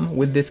lock them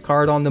with this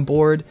card on the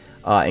board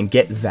and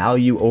get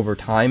value over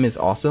time is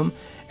awesome.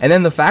 And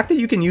then the fact that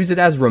you can use it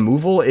as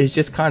removal is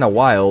just kind of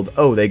wild.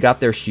 Oh, they got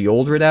their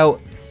Sheoldred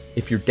out.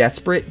 If you're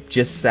desperate,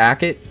 just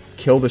sack it,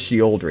 kill the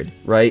Sheoldred,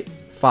 right?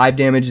 5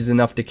 damage is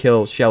enough to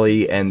kill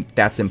Shelly, and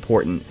that's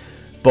important.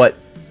 But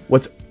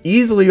what's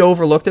easily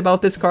overlooked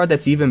about this card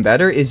that's even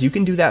better is you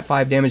can do that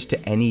 5 damage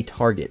to any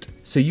target.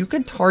 So you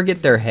can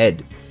target their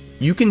head.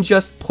 You can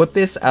just put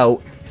this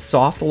out,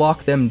 soft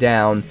lock them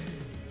down,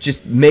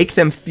 just make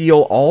them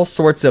feel all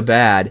sorts of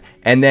bad,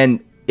 and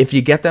then if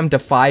you get them to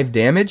 5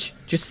 damage,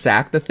 just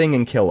sack the thing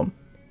and kill them.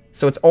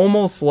 So it's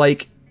almost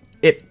like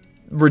it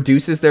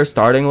reduces their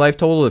starting life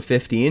total to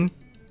 15,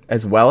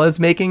 as well as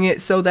making it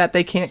so that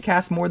they can't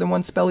cast more than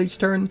one spell each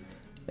turn.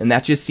 And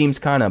that just seems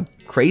kind of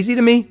crazy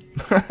to me.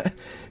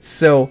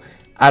 So,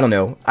 I don't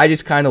know. I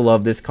just kind of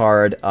love this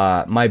card.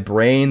 My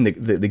brain,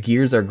 the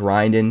gears are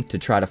grinding to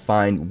try to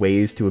find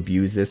ways to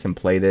abuse this and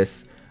play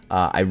this.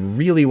 I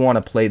really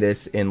want to play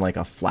this in like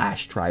a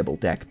flash tribal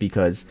deck,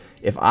 because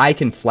if I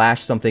can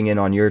flash something in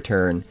on your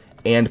turn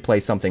and play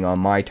something on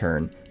my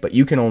turn, but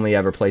you can only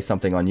ever play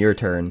something on your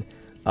turn,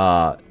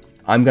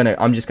 I'm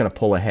just gonna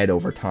pull ahead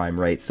over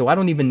time, right? So I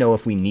don't even know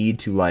if we need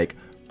to like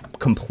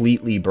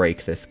completely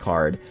break this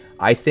card.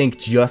 I think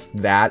just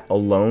that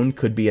alone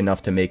could be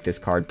enough to make this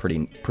card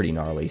pretty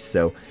gnarly.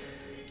 So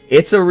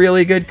it's a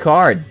really good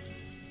card.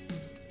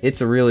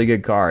 It's a really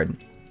good card.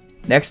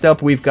 Next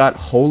up, we've got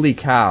Holy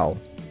Cow.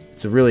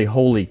 It's a really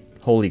holy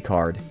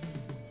card.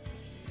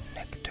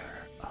 Nectar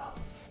of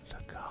the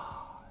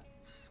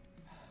Gods.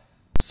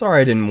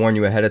 Sorry I didn't warn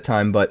you ahead of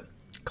time, but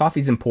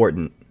coffee's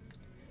important.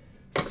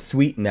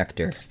 Sweet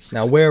nectar.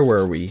 Now where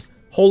were we?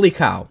 Holy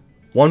Cow.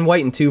 1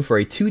 white and 2 for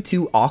a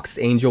 2/2 Ox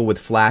Angel with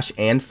flash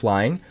and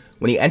flying.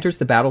 When he enters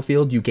the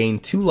battlefield, you gain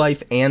 2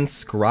 life and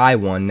scry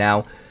 1.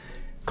 Now,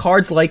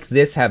 cards like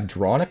this have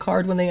drawn a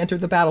card when they enter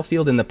the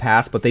battlefield in the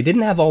past, but they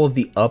didn't have all of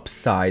the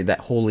upside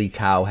that Holy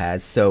Cow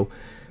has. So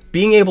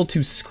being able to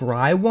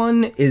scry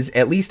 1 is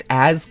at least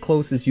as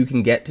close as you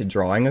can get to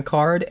drawing a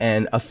card,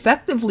 and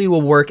effectively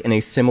will work in a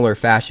similar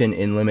fashion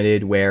in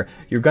Limited, where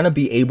you're going to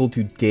be able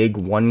to dig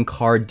 1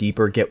 card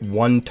deeper, get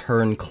 1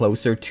 turn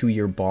closer to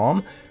your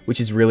bomb, which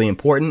is really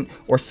important,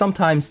 or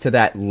sometimes to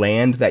that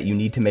land that you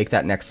need to make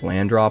that next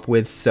land drop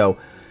with. So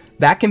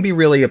that can be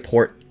really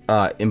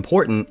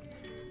important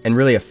and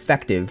really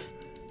effective.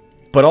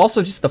 But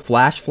also just the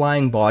flash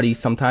flying body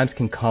sometimes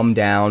can come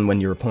down when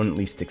your opponent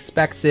least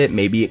expects it.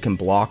 Maybe it can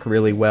block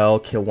really well,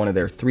 kill one of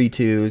their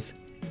 3/2s.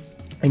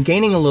 And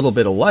gaining a little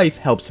bit of life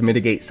helps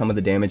mitigate some of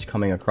the damage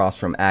coming across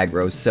from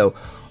aggros. So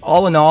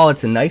all in all,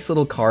 it's a nice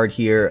little card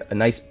here, a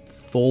nice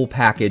full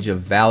package of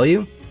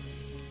value.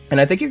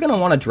 And I think you're going to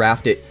want to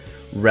draft it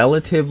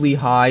relatively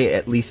high,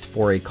 at least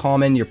for a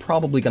common. You're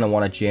probably going to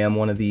want to jam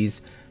one of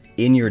these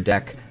in your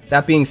deck.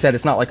 That being said,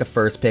 it's not like a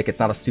first pick, it's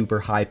not a super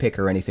high pick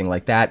or anything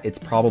like that. It's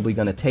probably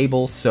going to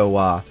table,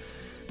 so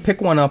pick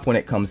one up when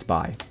it comes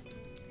by.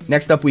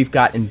 Next up, we've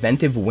got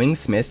Inventive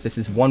Wingsmith. This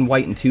is 1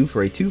 white and 2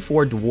 for a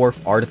 2/4 Dwarf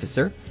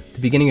Artificer. At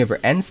the beginning of your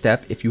end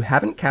step, if you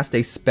haven't cast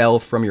a spell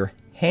from your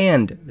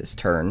hand this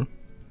turn,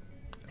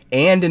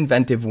 and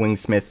Inventive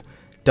Wingsmith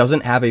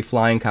doesn't have a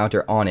flying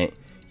counter on it,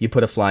 you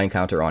put a flying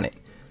counter on it.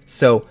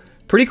 So,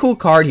 pretty cool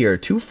card here.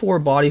 2/4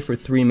 body for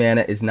 3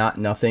 mana is not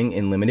nothing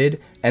in Limited,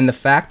 and the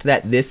fact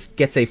that this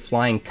gets a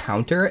flying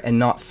counter and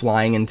not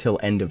flying until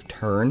end of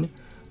turn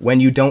when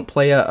you don't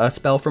play a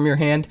spell from your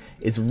hand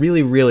is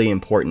really, really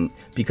important,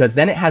 because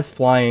then it has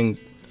flying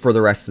for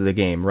the rest of the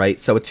game, right?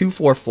 So a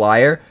 2/4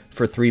 flyer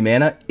for 3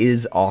 mana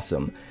is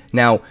awesome.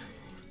 Now,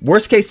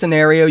 worst case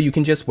scenario, you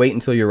can just wait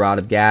until you're out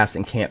of gas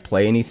and can't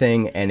play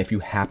anything, and if you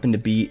happen to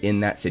be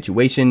in that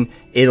situation,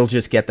 it'll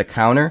just get the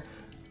counter.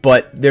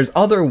 But there's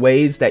other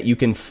ways that you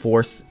can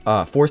force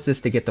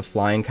this to get the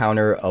flying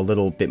counter a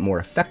little bit more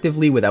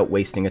effectively without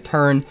wasting a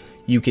turn.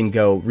 You can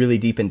go really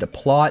deep into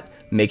plot,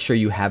 make sure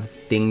you have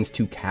things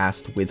to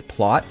cast with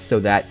plot, so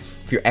that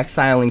if you're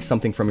exiling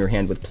something from your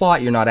hand with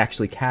plot, you're not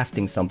actually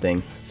casting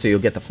something, so you'll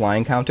get the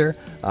flying counter.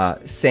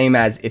 Same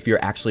as if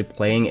you're actually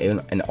playing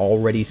an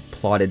already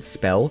plotted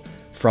spell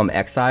from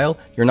exile,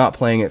 you're not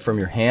playing it from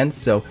your hand,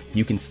 so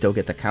you can still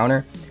get the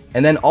counter.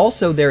 And then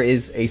also there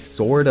is a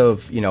sort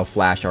of,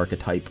 flash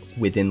archetype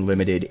within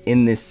Limited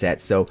in this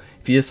set. So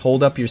if you just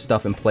hold up your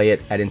stuff and play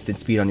it at instant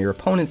speed on your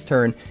opponent's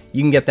turn,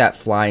 you can get that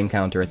flying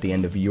counter at the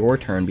end of your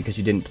turn because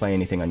you didn't play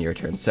anything on your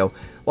turn. So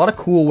a lot of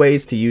cool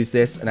ways to use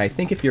this. And I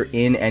think if you're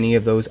in any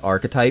of those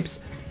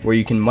archetypes where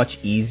you can much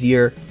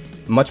easier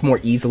much more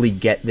easily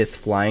get this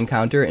flying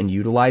counter and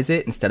utilize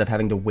it instead of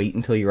having to wait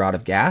until you're out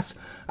of gas,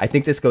 I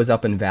think this goes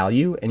up in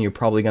value, and you're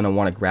probably going to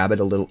want to grab it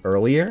a little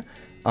earlier.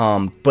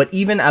 But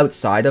even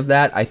outside of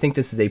that, I think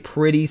this is a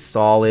pretty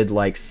solid,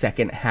 like,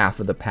 second half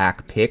of the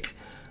pack pick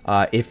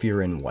if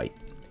you're in white.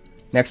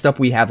 Next up,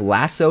 we have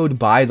Lassoed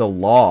by the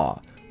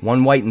Law.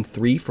 1 white and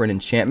 3 for an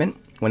enchantment.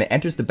 When it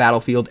enters the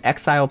battlefield,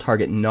 exile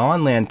target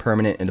non-land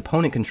permanent and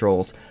opponent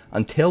controls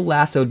until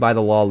Lassoed by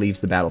the Law leaves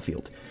the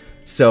battlefield.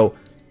 So,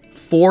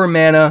 4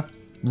 mana,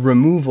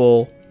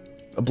 removal,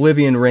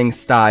 Oblivion Ring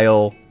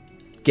style,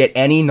 get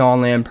any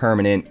non-land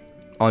permanent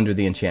under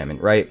the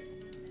enchantment, right?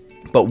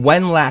 But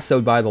when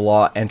Lassoed by the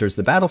Law enters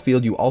the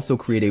battlefield, you also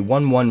create a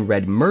 1/1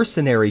 red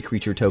mercenary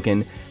creature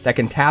token that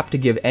can tap to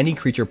give any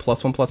creature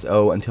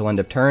 +1/+0 until end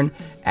of turn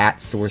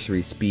at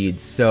sorcery speed.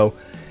 So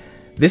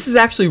this is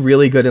actually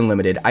really good in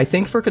limited. I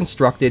think for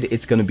constructed,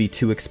 it's going to be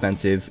too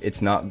expensive.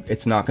 It's not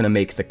going to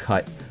make the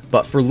cut.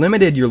 But for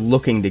limited, you're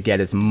looking to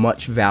get as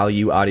much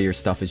value out of your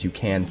stuff as you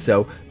can.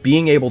 So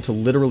being able to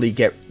literally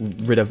get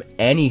rid of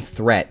any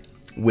threat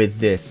with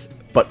this,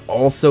 but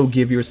also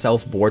give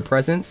yourself board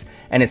presence.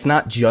 And it's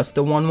not just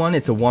a 1/1,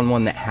 it's a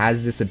 1/1 that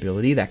has this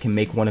ability that can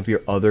make one of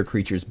your other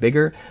creatures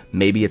bigger.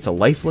 Maybe it's a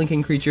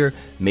life-linking creature,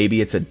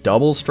 maybe it's a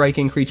double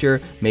striking creature,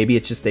 maybe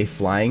it's just a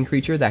flying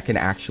creature that can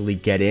actually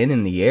get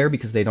in the air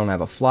because they don't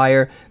have a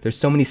flyer. There's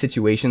so many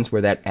situations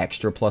where that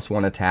extra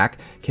 +1 attack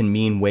can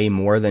mean way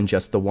more than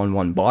just the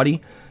 1/1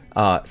 body.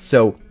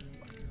 So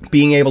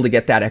being able to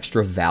get that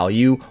extra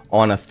value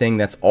on a thing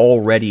that's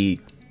already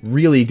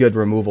really good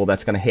removal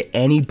that's going to hit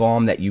any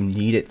bomb that you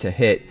need it to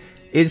hit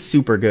is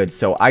super good.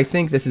 So I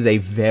think this is a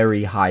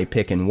very high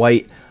pick in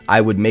white. I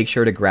would make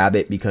sure to grab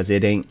it because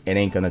it ain't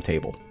going to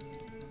table.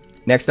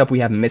 Next up, we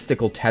have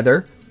Mystical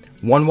Tether.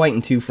 1 white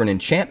and 2 for an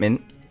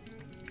enchantment.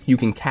 You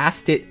can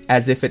cast it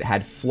as if it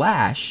had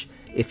flash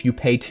if you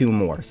pay 2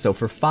 more. So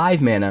for 5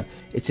 mana,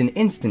 it's an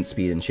instant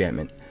speed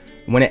enchantment.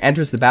 When it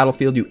enters the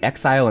battlefield, you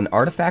exile an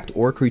artifact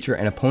or creature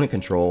and opponent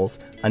controls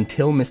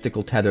until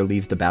Mystical Tether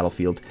leaves the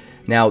battlefield.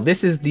 Now,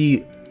 this is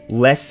the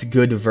less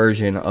good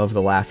version of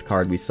the last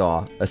card we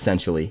saw,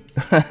 essentially.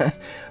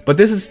 But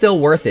this is still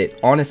worth it.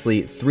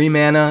 Honestly, 3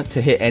 mana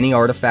to hit any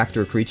artifact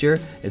or creature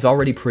is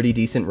already pretty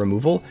decent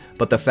removal,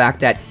 but the fact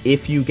that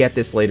if you get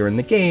this later in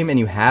the game and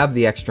you have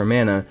the extra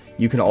mana,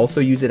 you can also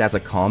use it as a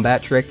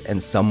combat trick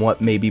and somewhat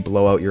maybe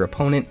blow out your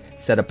opponent,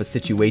 set up a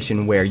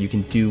situation where you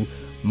can do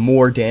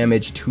more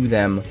damage to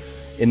them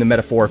in the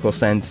metaphorical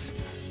sense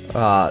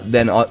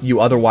than you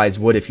otherwise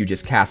would if you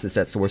just cast this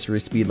at sorcery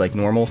speed like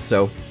normal.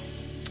 So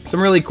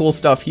some really cool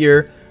stuff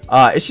here.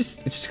 It's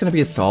just going to be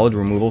a solid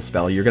removal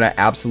spell. You're going to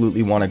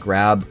absolutely want to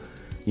grab,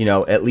 you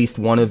know, at least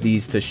one of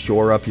these to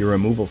shore up your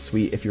removal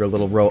suite if you're a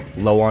little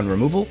low on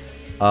removal.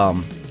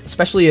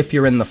 Especially if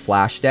you're in the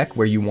flash deck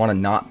where you want to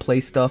not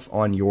play stuff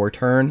on your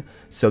turn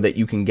so that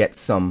you can get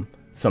some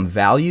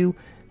value.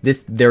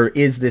 There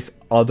is this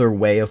other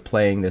way of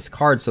playing this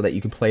card so that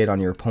you can play it on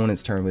your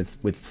opponent's turn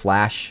with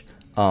flash.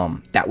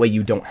 That way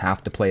you don't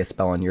have to play a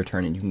spell on your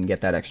turn and you can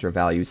get that extra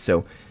value.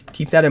 So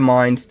keep that in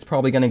mind. It's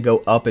probably going to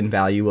go up in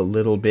value a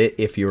little bit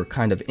if you're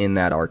kind of in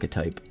that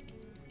archetype.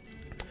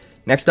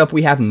 Next up,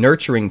 we have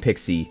Nurturing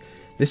Pixie.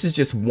 This is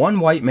just 1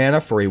 white mana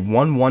for a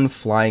 1/1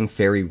 flying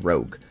fairy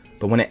rogue.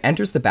 But when it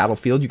enters the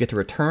battlefield, you get to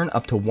return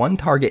up to 1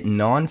 target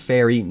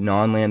non-fairy,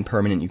 non-land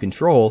permanent you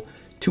control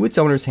to its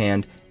owner's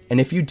hand. And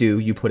if you do,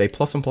 you put a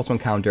 +1/+1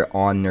 counter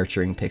on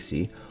Nurturing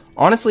Pixie.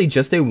 Honestly,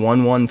 just a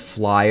 1/1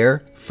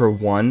 flyer for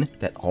 1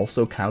 that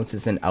also counts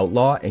as an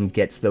outlaw and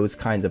gets those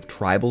kinds of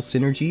tribal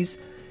synergies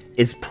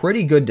is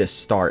pretty good to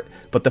start.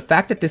 But the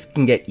fact that this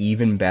can get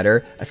even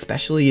better,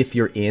 especially if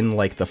you're in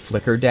like the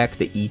Flicker deck,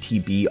 the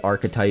ETB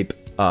archetype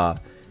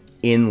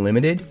in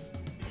Limited,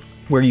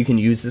 where you can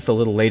use this a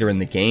little later in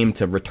the game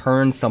to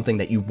return something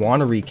that you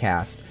want to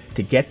recast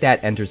to get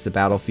that enters the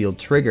battlefield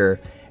trigger.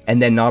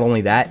 And then not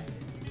only that,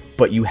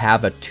 but you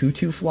have a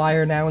 2/2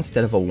 flyer now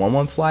instead of a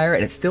 1/1 flyer,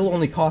 and it still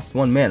only costs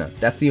 1 mana.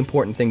 That's the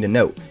important thing to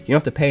note. You don't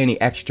have to pay any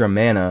extra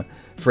mana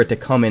for it to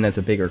come in as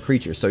a bigger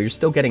creature. So you're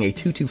still getting a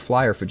 2/2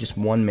 flyer for just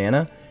 1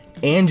 mana,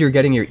 and you're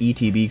getting your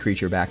ETB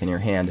creature back in your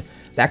hand.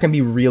 That can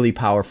be really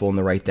powerful in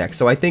the right deck.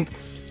 So I think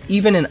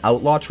even in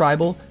Outlaw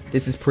Tribal,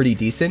 this is pretty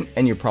decent,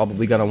 and you're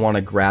probably going to want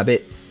to grab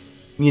it,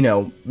 you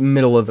know,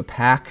 middle of the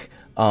pack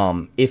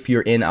if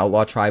you're in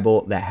Outlaw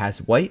Tribal that has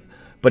white.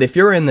 But if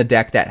you're in the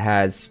deck that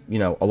has, you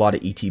know, a lot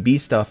of ETB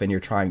stuff and you're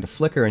trying to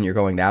flicker and you're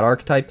going that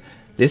archetype,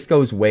 this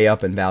goes way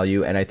up in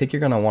value, and I think you're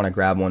going to want to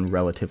grab one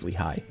relatively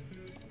high.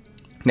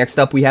 Next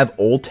up, we have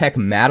Old Tech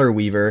Matter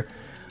Weaver.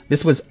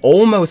 This was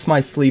almost my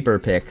sleeper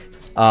pick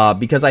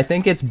because I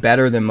think it's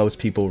better than most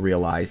people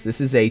realize. This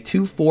is a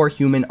 2/4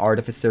 Human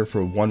Artificer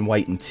for 1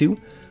 white and 2.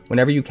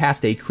 Whenever you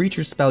cast a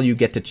creature spell, you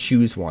get to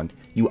choose one.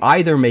 You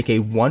either make a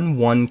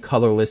 1/1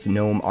 colorless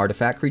gnome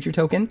artifact creature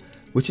token,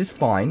 which is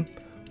fine,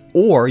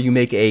 or you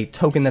make a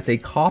token that's a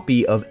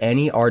copy of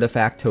any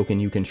artifact token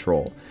you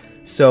control.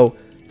 So,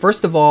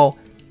 first of all,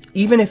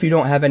 even if you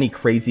don't have any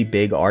crazy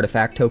big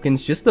artifact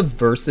tokens, just the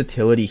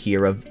versatility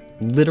here of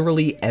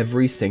literally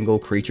every single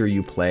creature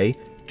you play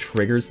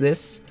triggers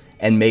this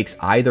and makes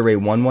either a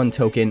 1/1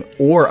 token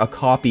or a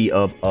copy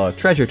of a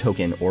treasure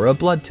token or a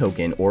blood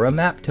token or a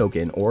map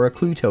token or a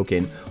clue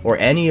token or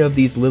any of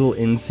these little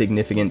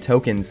insignificant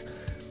tokens,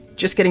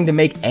 just getting to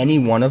make any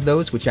one of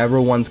those, whichever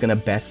one's going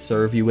to best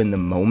serve you in the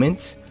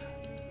moment,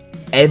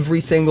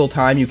 every single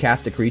time you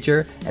cast a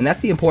creature. And that's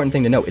the important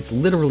thing to note. It's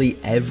literally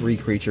every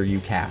creature you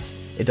cast.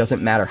 It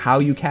doesn't matter how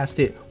you cast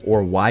it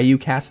or why you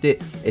cast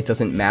it. It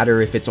doesn't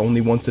matter if it's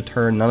only once a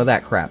turn, none of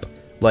that crap.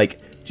 Like,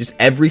 just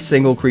every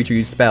single creature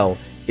you spell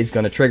is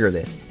going to trigger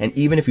this. And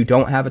even if you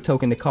don't have a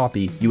token to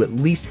copy, you at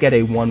least get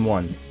a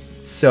 1/1.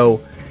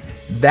 So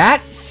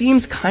that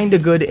seems kind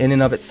of good in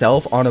and of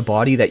itself on a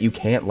body that you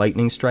can't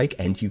lightning strike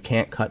and you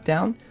can't cut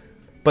down.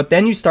 But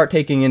then you start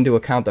taking into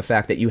account the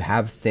fact that you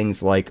have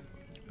things like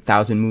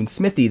Thousand Moon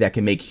Smithy that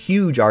can make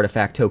huge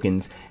artifact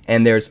tokens,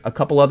 and there's a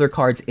couple other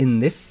cards in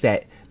this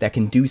set that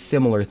can do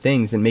similar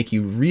things and make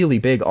you really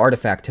big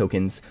artifact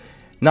tokens.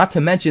 Not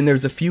to mention,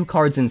 there's a few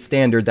cards in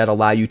Standard that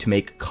allow you to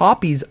make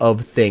copies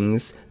of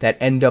things that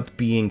end up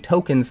being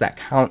tokens that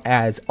count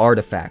as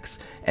artifacts,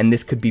 and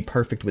this could be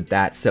perfect with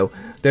that. So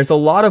there's a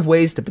lot of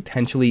ways to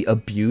potentially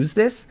abuse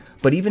this,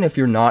 but even if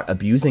you're not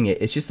abusing it,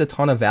 it's just a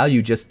ton of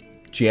value just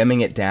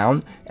jamming it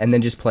down and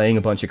then just playing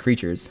a bunch of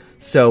creatures.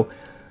 So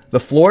the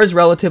floor is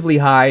relatively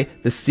high,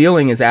 the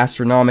ceiling is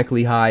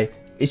astronomically high.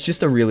 It's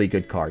just a really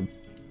good card.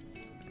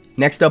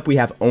 Next up, we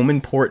have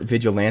Omenport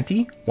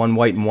Vigilante, 1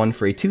 white and 1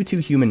 for a 2/2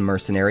 human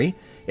mercenary.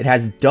 It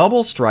has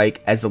double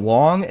strike as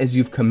long as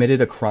you've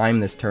committed a crime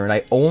this turn.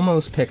 I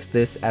almost picked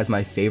this as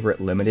my favorite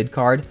limited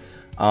card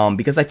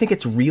because I think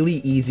it's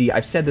really easy.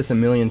 I've said this a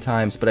million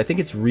times, but I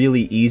think it's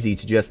really easy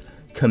to just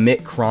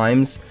commit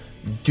crimes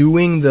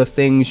doing the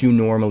things you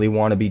normally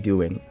want to be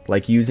doing,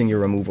 like using your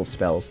removal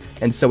spells.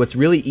 And so it's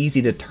really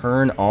easy to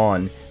turn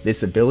on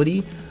this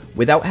ability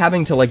without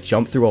having to like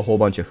jump through a whole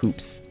bunch of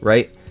hoops,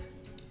 right?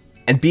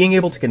 And being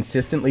able to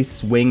consistently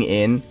swing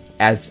in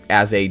as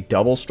a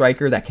double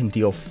striker that can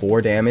deal 4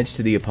 damage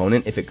to the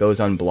opponent if it goes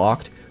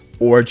unblocked,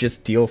 or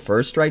just deal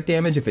first strike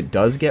damage if it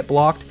does get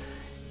blocked,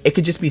 it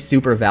could just be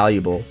super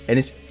valuable. And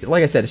it's,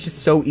 like I said, it's just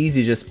so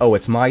easy. Just, oh,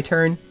 it's my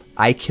turn,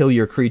 I kill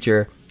your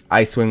creature,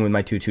 I swing with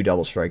my 2/2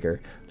 double striker.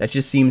 That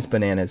just seems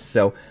bananas.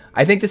 So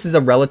I think this is a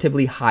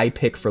relatively high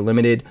pick for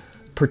limited,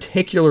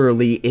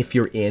 particularly if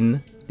you're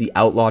in the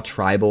outlaw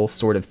tribal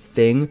sort of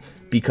thing,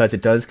 because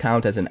it does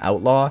count as an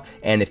outlaw.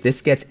 And if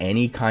this gets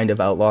any kind of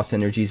outlaw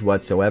synergies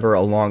whatsoever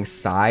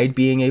alongside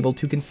being able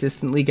to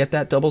consistently get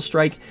that double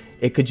strike,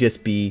 it could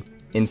just be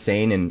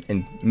insane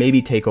and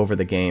maybe take over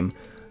the game.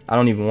 I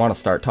don't even want to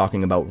start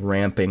talking about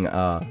ramping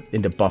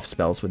into buff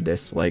spells with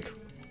this. Like,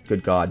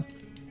 good God.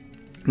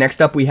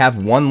 Next up, we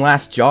have One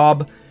Last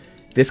Job.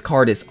 This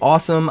card is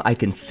awesome. I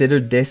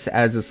considered this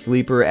as a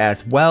sleeper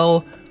as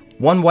well.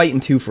 1 white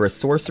and 2 for a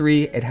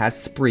sorcery. It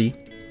has Spree.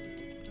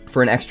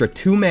 For an extra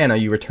 2 mana,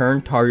 you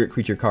return target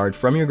creature card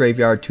from your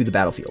graveyard to the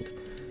battlefield.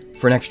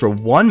 For an extra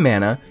 1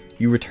 mana,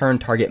 you return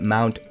target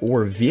mount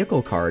or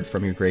vehicle card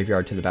from your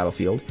graveyard to the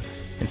battlefield.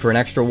 And for an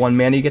extra 1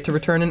 mana, you get to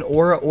return an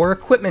aura or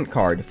equipment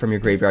card from your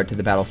graveyard to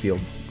the battlefield.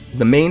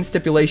 The main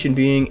stipulation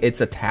being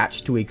it's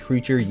attached to a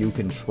creature you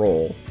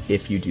control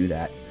if you do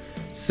that.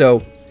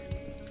 So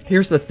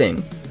here's the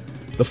thing.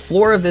 The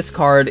floor of this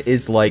card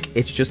is like,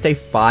 it's just a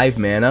 5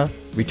 mana,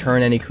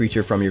 return any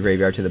creature from your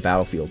graveyard to the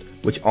battlefield,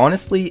 which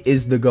honestly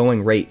is the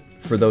going rate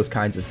for those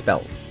kinds of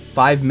spells.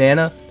 5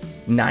 mana,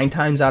 9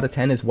 times out of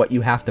 10 is what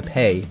you have to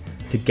pay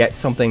to get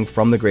something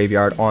from the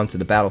graveyard onto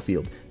the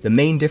battlefield. The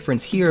main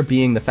difference here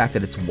being the fact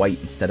that it's white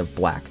instead of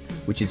black,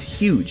 which is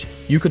huge.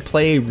 You could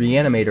play a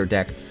Reanimator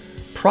deck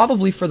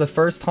probably for the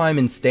first time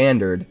in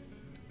Standard.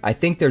 I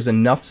think there's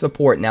enough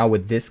support now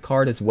with this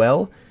card as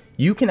well.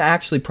 You can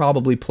actually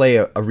probably play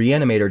a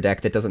Reanimator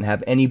deck that doesn't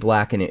have any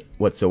black in it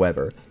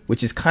whatsoever,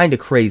 which is kind of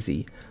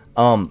crazy.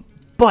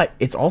 But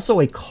it's also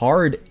a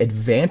card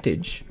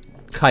advantage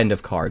kind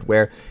of card,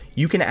 where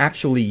you can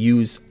actually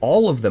use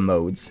all of the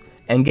modes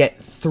and get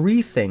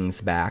 3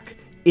 things back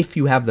if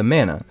you have the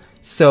mana.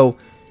 So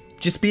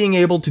just being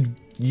able to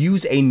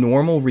use a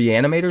normal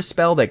Reanimator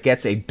spell that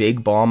gets a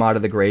big bomb out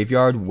of the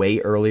graveyard way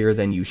earlier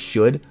than you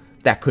should,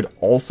 that could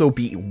also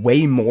be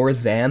way more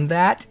than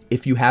that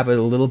if you have it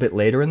a little bit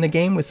later in the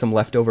game with some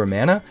leftover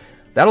mana,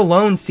 that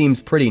alone seems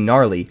pretty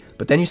gnarly.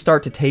 But then you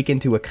start to take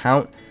into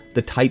account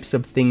the types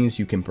of things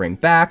you can bring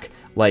back.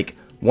 Like,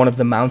 one of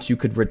the mounts you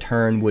could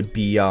return would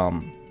be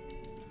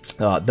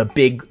the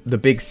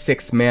big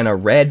 6 mana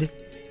red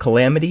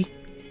Calamity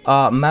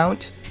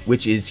mount,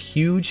 which is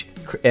huge,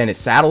 and it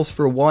saddles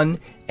for 1,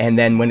 and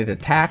then when it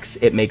attacks,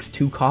 it makes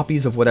 2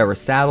 copies of whatever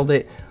saddled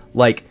it.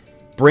 Like,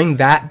 bring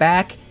that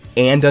back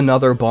and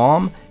another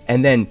bomb,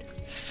 and then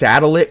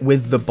saddle it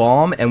with the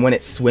bomb, and when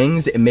it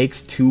swings, it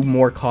makes 2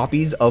 more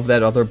copies of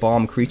that other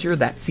bomb creature.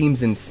 That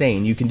seems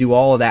insane. You can do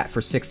all of that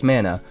for 6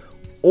 mana.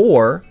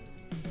 Or,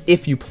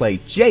 if you play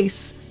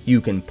Jace,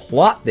 you can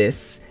plot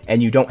this,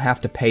 and you don't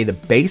have to pay the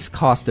base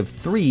cost of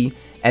 3,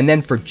 and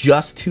then for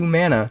just 2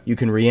 mana, you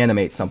can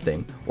reanimate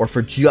something. Or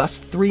for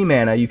just 3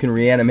 mana, you can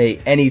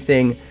reanimate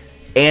anything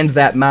and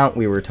that mount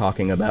we were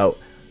talking about.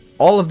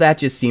 All of that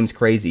just seems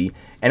crazy.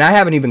 And I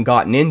haven't even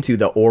gotten into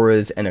the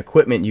auras and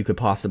equipment you could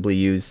possibly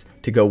use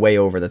to go way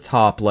over the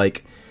top.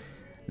 Like,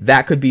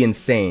 that could be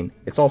insane.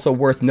 It's also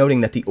worth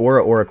noting that the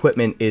aura or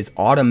equipment is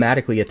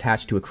automatically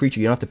attached to a creature.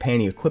 You don't have to pay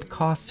any equip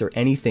costs or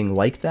anything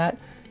like that.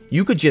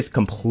 You could just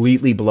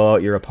completely blow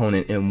out your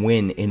opponent and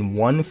win in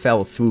one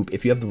fell swoop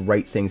if you have the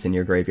right things in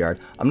your graveyard.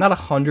 I'm not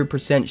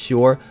 100%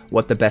 sure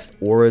what the best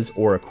auras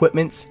or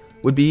equipments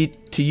would be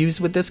to use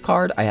with this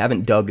card. I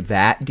haven't dug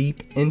that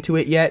deep into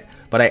it yet,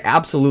 but I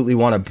absolutely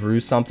want to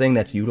brew something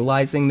that's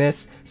utilizing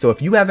this. So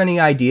if you have any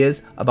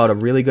ideas about a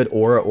really good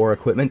aura or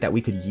equipment that we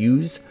could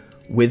use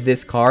with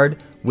this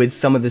card, with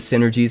some of the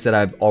synergies that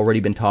I've already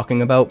been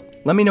talking about,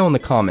 let me know in the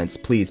comments,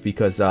 please,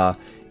 because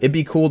it'd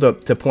be cool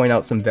to point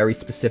out some very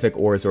specific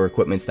auras or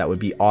equipments that would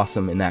be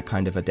awesome in that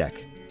kind of a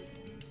deck.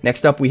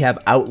 Next up, we have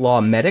Outlaw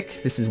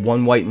Medic. This is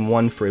 1 white and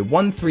 1 for a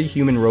 1/3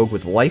 human rogue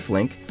with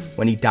lifelink.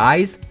 When he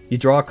dies, you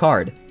draw a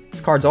card.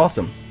 This card's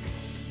awesome.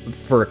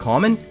 For a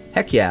common?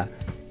 Heck yeah.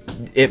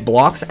 It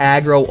blocks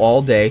aggro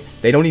all day.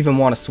 They don't even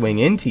want to swing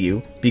into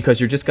you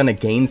because you're just going to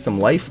gain some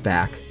life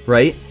back,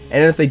 right?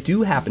 And if they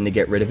do happen to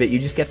get rid of it, you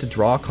just get to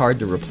draw a card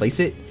to replace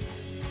it.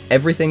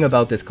 Everything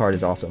about this card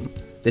is awesome.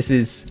 This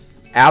is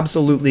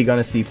absolutely going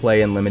to see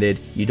play in Limited.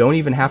 You don't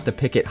even have to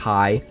pick it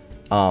high.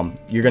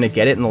 You're going to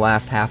get it in the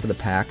last half of the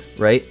pack,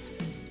 right?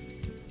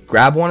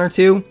 Grab one or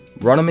two,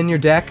 run them in your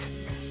deck.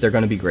 They're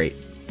going to be great,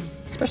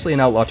 especially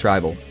in Outlaw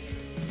Tribal.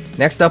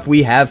 Next up,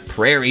 we have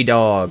Prairie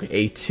Dog,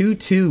 a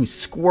 2/2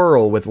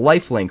 squirrel with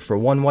lifelink for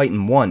 1 white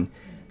and 1.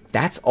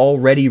 That's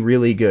already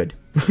really good.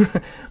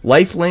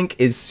 Lifelink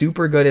is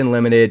super good in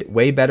Limited,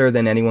 way better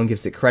than anyone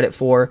gives it credit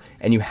for,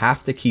 and you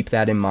have to keep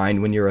that in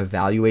mind when you're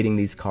evaluating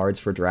these cards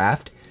for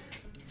draft.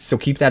 So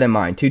keep that in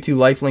mind. 2/2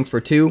 lifelink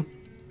for 2.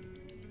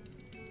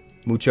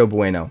 Mucho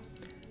bueno.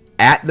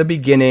 At the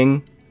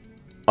beginning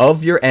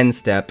of your end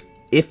step,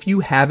 if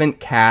you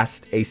haven't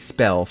cast a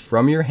spell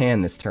from your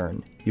hand this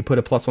turn, you put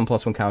a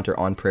 +1/+1 counter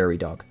on Prairie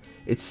Dog.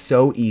 It's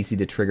so easy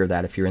to trigger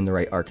that if you're in the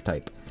right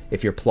archetype.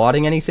 If you're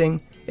plotting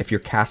anything, if you're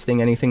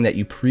casting anything that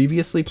you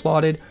previously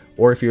plotted,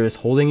 or if you're just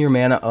holding your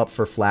mana up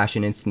for flash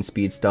and instant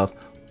speed stuff,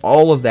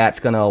 all of that's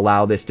going to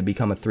allow this to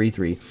become a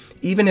 3/3.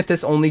 Even if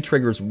this only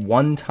triggers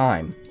one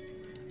time,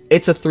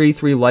 it's a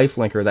 3/3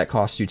 lifelinker that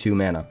costs you 2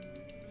 mana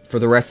for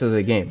the rest of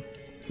the game,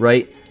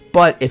 right?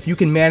 But if you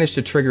can manage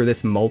to trigger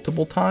this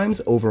multiple times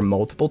over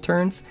multiple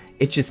turns,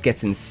 it just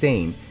gets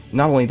insane.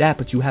 Not only that,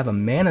 but you have a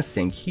mana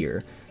sink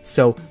here.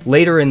 So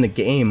later in the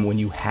game, when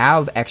you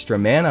have extra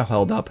mana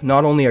held up,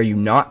 not only are you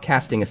not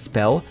casting a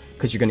spell,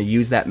 because you're going to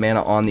use that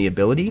mana on the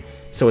ability,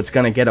 so it's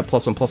going to get a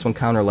 +1/+1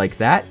 counter like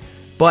that,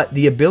 but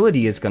the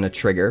ability is going to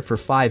trigger for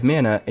 5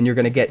 mana, and you're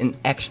going to get an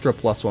extra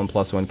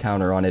 +1/+1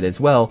 counter on it as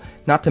well.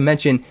 Not to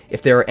mention,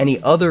 if there are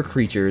any other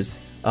creatures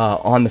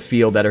on the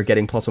field that are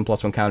getting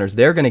 +1/+1 counters,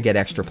 they're going to get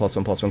extra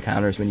 +1/+1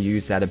 counters when you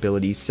use that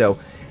ability. So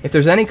if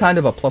there's any kind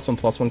of a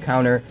 +1/+1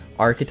 counter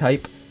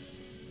archetype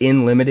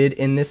in Limited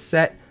in this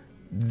set,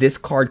 this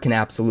card can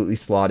absolutely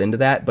slot into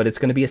that, but it's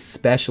going to be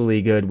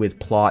especially good with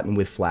plot and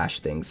with flash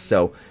things.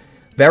 So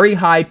very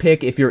high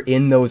pick if you're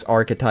in those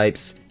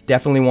archetypes.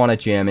 Definitely want to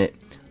jam it.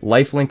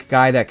 Lifelink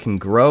guy that can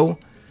grow,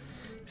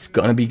 it's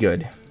going to be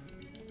good.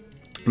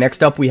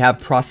 Next up, we have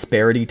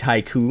Prosperity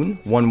Tycoon,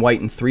 1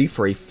 white and 3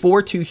 for a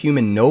 4/2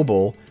 human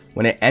noble.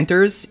 When it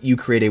enters, you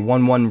create a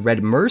 1/1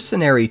 red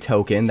mercenary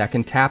token that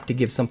can tap to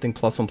give something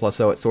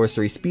 +1/+0 at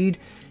sorcery speed.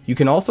 You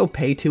can also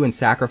pay 2 and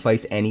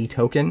sacrifice any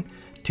token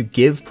to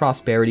give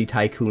Prosperity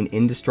Tycoon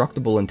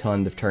indestructible until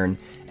end of turn,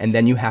 and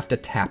then you have to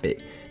tap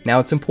it. Now,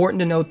 it's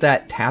important to note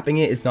that tapping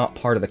it is not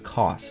part of the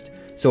cost.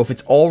 So if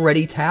it's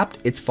already tapped,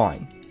 it's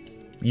fine.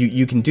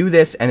 You can do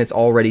this and it's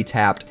already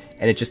tapped,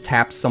 and it just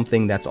taps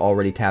something that's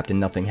already tapped and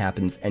nothing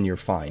happens, and you're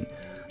fine.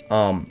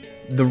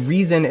 The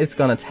reason it's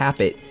going to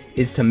tap it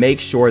is to make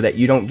sure that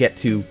you don't get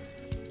to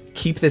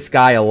keep this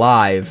guy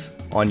alive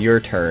on your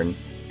turn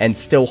and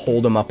still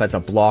hold him up as a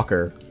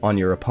blocker on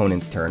your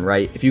opponent's turn,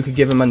 right? If you could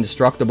give him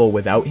indestructible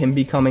without him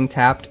becoming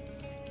tapped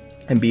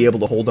and be able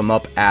to hold him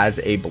up as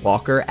a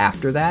blocker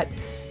after that,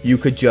 you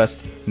could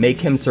just make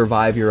him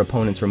survive your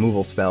opponent's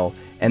removal spell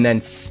and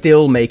then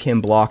still make him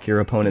block your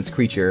opponent's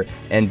creature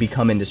and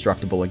become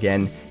indestructible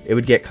again. It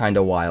would get kind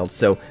of wild.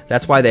 So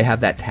that's why they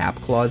have that tap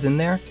clause in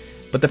there.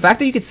 But the fact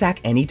that you could sack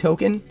any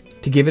token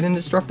to give it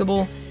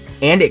indestructible,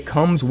 and it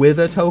comes with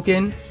a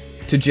token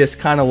to just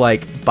kind of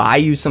like buy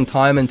you some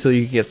time until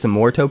you get some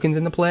more tokens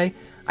into play,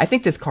 I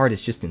think this card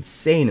is just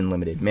insane in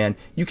Limited, man.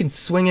 You can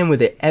swing in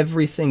with it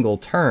every single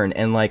turn,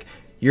 and like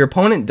your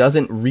opponent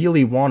doesn't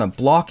really want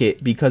to block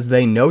it because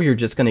they know you're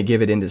just going to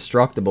give it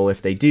indestructible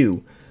if they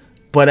do.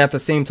 But at the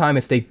same time,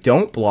 if they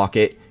don't block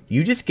it,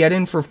 you just get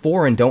in for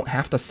 4 and don't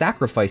have to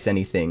sacrifice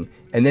anything.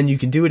 And then you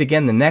can do it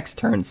again the next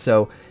turn.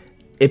 So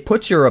it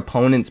puts your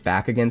opponents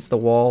back against the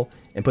wall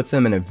and puts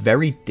them in a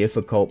very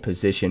difficult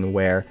position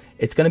where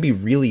it's going to be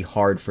really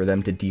hard for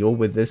them to deal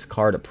with this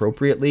card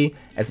appropriately,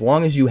 as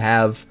long as you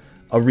have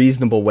a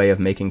reasonable way of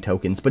making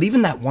tokens. But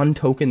even that one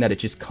token that it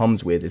just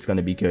comes with is going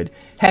to be good.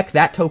 Heck,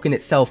 that token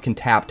itself can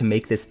tap to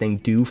make this thing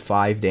do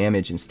 5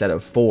 damage instead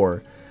of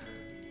 4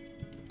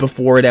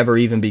 before it ever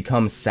even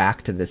becomes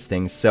sacked to this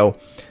thing. So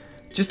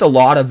just a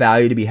lot of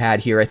value to be had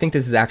here. I think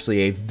this is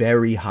actually a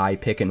very high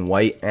pick in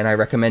white, and I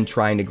recommend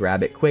trying to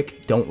grab it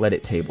quick. Don't let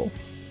it table.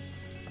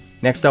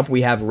 Next up,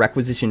 we have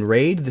Requisition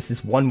Raid. This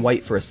is 1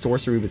 white for a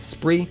sorcery with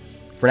Spree.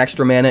 For an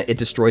extra mana, it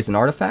destroys an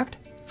artifact.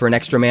 For an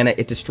extra mana,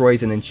 it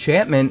destroys an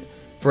enchantment.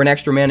 For an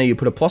extra mana, you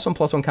put a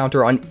 +1/+1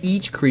 counter on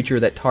each creature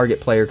that target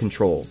player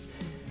controls.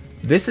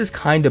 This is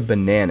kind of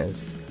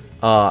bananas.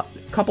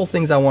 Couple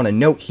things I want to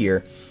note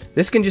here.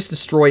 This can just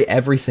destroy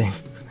everything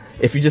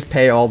if you just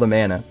pay all the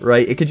mana,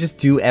 right? It could just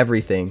do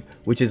everything,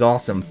 which is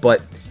awesome.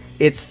 But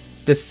it's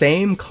the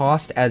same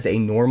cost as a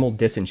normal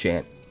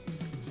disenchant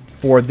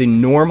for the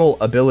normal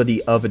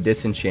ability of a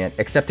disenchant,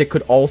 except it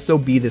could also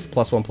be this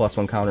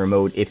 +1/+1 counter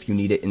mode if you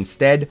need it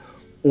instead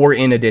or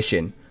in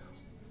addition.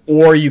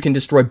 Or you can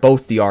destroy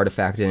both the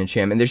artifact and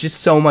enchantment. There's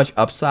just so much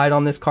upside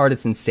on this card,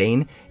 it's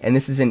insane. And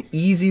this is an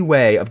easy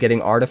way of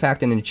getting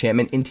artifact and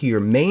enchantment into your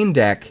main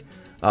deck,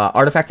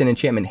 artifact and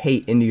enchantment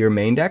hate into your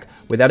main deck,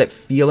 without it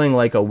feeling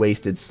like a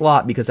wasted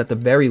slot, because at the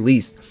very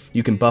least,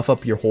 you can buff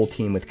up your whole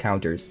team with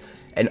counters.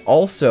 And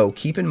also,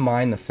 keep in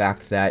mind the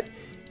fact that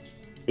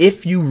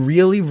if you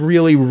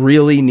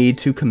really need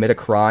to commit a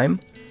crime,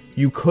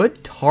 you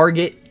could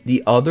target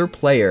the other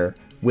player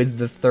with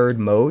the 3rd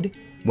mode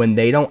when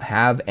they don't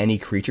have any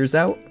creatures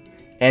out,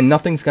 and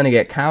nothing's going to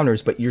get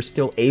counters, but you're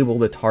still able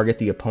to target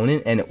the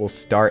opponent, and it will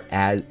start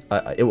as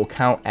it will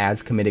count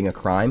as committing a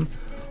crime.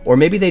 Or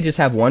maybe they just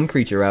have 1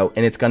 creature out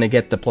and it's going to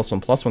get the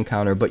 +1/+1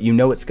 counter, but you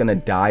know it's going to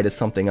die to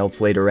something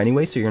else later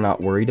anyway, so you're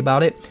not worried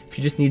about it. If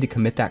you just need to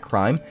commit that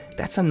crime,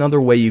 that's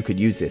another way you could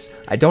use this.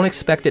 I don't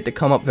expect it to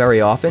come up very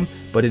often,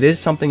 but it is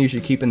something you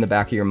should keep in the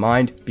back of your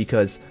mind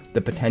because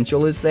the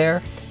potential is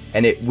there,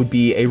 and it would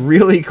be a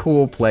really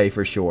cool play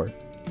for sure.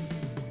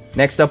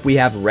 Next up, we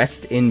have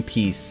Rest in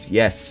Peace.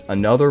 Yes,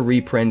 another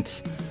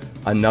reprint,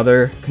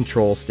 another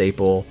control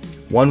staple.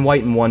 1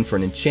 white and 1 for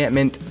an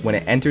enchantment. When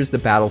it enters the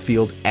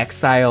battlefield,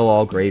 exile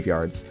all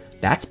graveyards.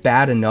 That's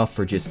bad enough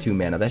for just 2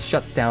 mana. That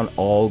shuts down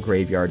all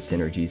graveyard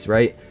synergies,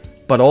 right?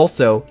 But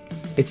also,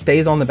 it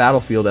stays on the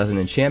battlefield as an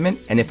enchantment,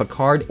 and if a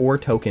card or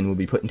token will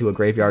be put into a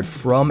graveyard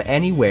from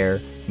anywhere,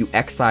 you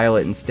exile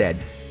it instead.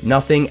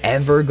 Nothing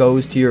ever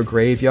goes to your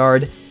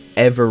graveyard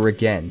ever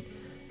again.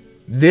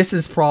 This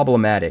is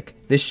problematic.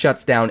 This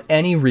shuts down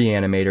any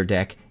Reanimator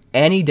deck,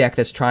 any deck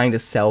that's trying to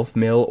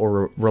self-mill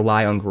or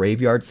rely on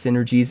graveyard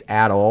synergies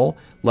at all.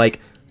 Like,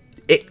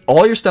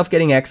 all your stuff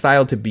getting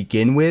exiled to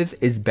begin with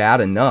is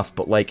bad enough,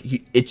 but like,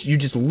 you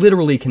just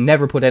literally can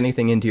never put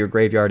anything into your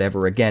graveyard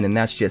ever again, and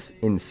that's just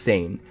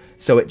insane.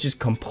 So it just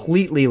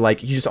completely,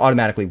 like, you just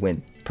automatically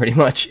win, pretty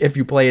much, if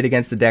you play it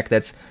against a deck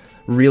that's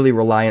really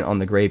reliant on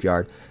the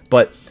graveyard.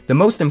 But the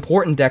most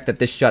important deck that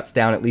this shuts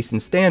down, at least in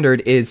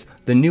Standard, is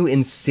the new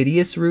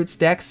Insidious Roots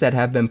decks that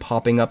have been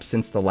popping up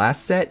since the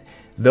last set.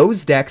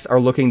 Those decks are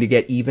looking to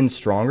get even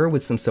stronger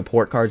with some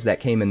support cards that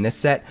came in this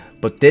set,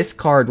 but this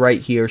card right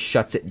here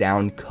shuts it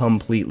down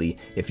completely.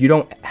 If you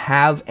don't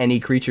have any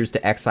creatures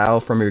to exile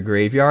from your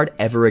graveyard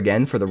ever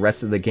again for the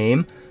rest of the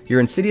game, your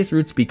Insidious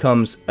Roots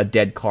becomes a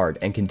dead card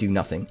and can do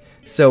nothing.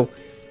 So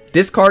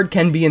this card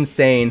can be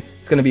insane.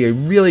 It's going to be a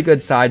really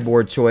good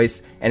sideboard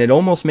choice, and it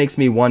almost makes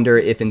me wonder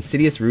if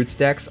Insidious Roots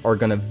decks are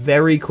going to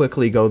very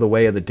quickly go the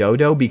way of the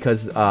dodo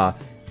because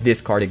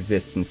this card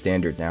exists in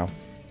Standard now.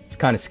 It's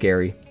kind of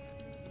scary.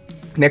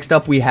 Next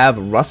up, we have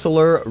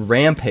Rustler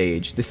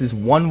Rampage. This is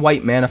 1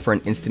 white mana for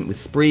an instant with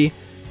Spree.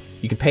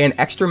 You can pay an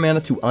extra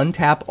mana to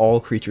untap all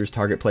creatures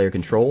target player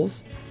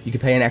controls. You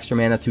can pay an extra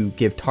mana to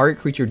give target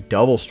creature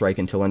double strike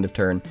until end of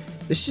turn.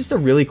 This is just a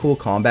really cool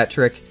combat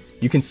trick.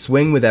 You can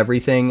swing with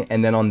everything,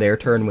 and then on their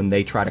turn, when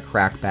they try to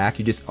crack back,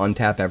 you just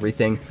untap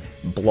everything,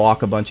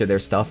 block a bunch of their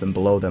stuff, and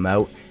blow them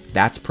out.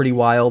 That's pretty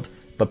wild.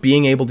 But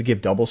being able to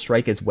give double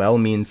strike as well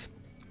means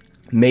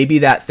maybe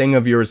that thing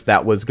of yours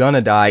that was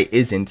gonna die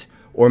isn't,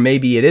 or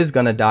maybe it is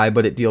gonna die,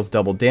 but it deals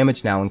double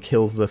damage now and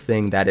kills the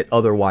thing that it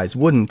otherwise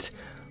wouldn't.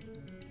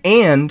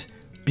 And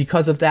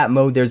because of that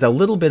mode, there's a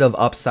little bit of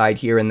upside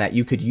here in that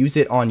you could use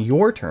it on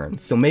your turn.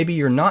 So maybe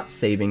you're not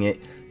saving it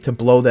to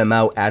blow them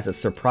out as a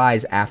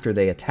surprise after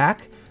they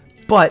attack,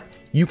 but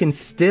you can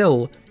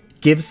still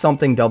give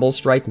something double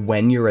strike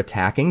when you're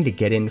attacking to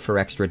get in for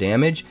extra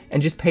damage,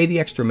 and just pay the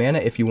extra mana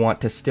if you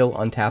want to still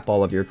untap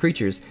all of your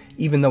creatures.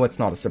 Even though it's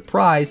not a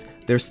surprise,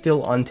 they're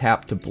still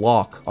untapped to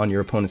block on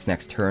your opponent's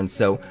next turn.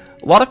 So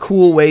a lot of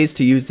cool ways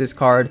to use this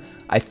card.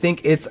 I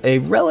think it's a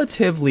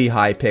relatively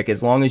high pick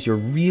as long as you're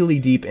really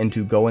deep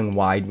into going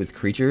wide with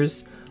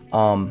creatures.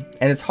 And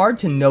it's hard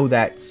to know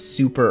that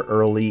super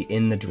early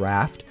in the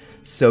draft.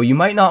 So you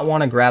might not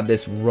want to grab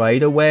this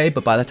right away,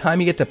 but by the time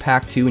you get to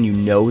pack 2 and you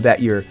know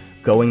that you're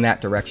going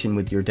that direction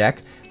with your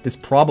deck, this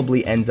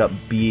probably ends up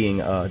being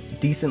a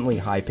decently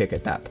high pick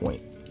at that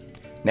point.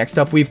 Next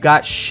up, we've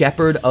got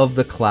Shepherd of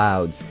the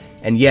Clouds.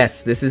 And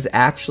yes, this is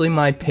actually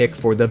my pick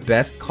for the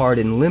best card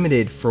in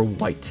Limited for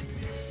white.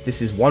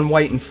 This is 1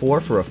 white and 4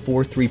 for a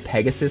 4/3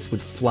 Pegasus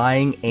with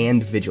flying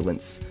and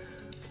vigilance.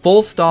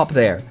 Full stop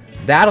there.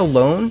 That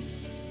alone,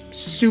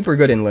 super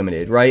good in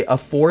limited, right? A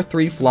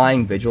 4/3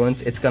 flying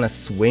vigilance, it's gonna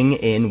swing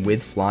in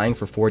with flying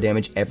for 4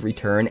 damage every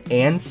turn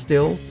and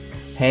still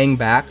hang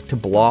back to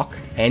block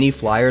any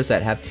flyers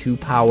that have 2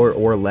 power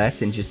or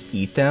less and just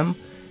eat them.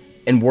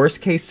 In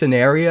worst case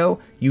scenario,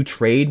 you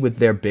trade with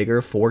their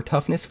bigger 4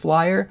 toughness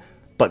flyer,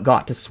 but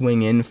got to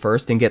swing in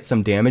first and get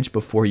some damage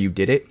before you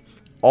did it.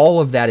 All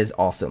of that is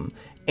awesome.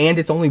 And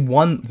it's only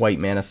 1 white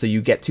mana, so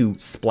you get to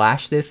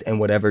splash this in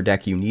whatever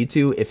deck you need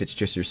to. If it's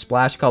just your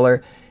splash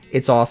color,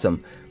 it's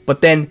awesome.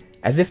 But then,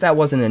 as if that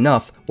wasn't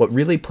enough, what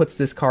really puts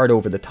this card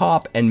over the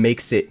top and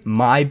makes it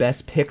my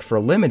best pick for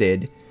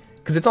limited,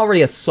 because it's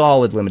already a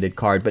solid limited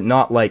card, but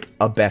not like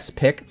a best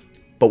pick.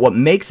 But what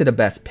makes it a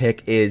best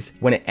pick is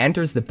when it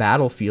enters the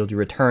battlefield, you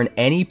return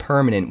any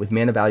permanent with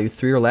mana value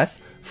 3 or less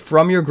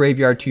from your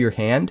graveyard to your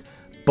hand.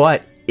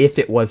 But if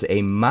it was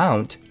a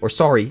mount, or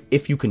sorry,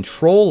 if you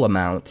control a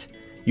mount,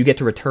 you get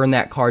to return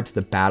that card to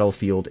the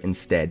battlefield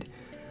instead.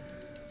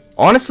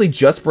 Honestly,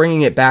 just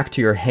bringing it back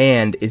to your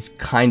hand is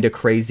kind of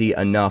crazy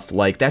enough.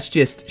 Like, that's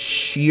just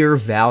sheer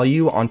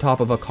value on top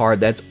of a card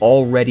that's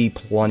already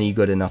plenty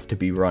good enough to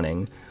be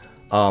running.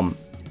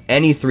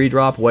 Any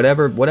 3-drop,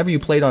 whatever you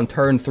played on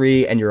turn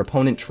 3 and your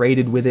opponent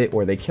traded with it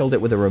or they killed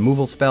it with a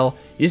removal spell,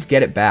 you just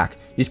get it back.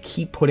 You just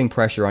keep putting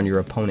pressure on your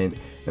opponent,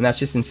 and that's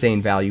just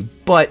insane value.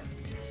 But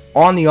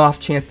on the off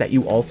chance that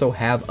you also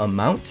have a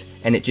mount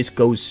and it just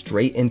goes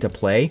straight into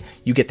play,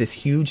 you get this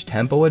huge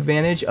tempo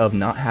advantage of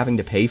not having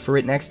to pay for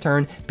it next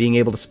turn, being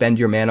able to spend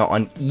your mana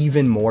on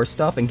even more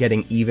stuff and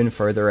getting even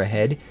further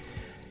ahead.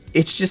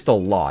 It's just a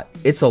lot.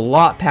 It's a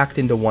lot packed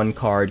into one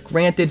card.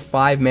 Granted,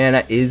 5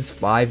 mana is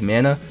 5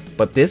 mana,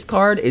 but this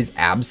card is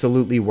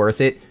absolutely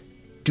worth it.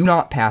 Do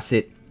not pass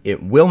it.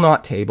 It will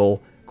not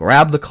table.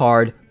 Grab the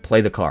card, play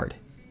the card.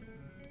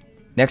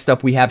 Next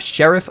up, we have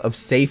Sheriff of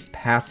Safe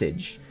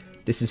Passage.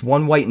 This is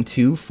 1 white and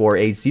 2 for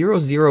a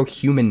 0/0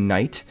 human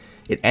knight.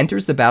 It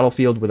enters the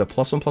battlefield with a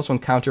 +1/+1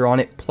 counter on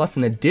it, plus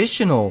an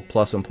additional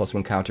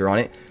 +1/+1 counter on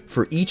it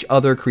for each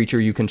other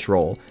creature you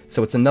control.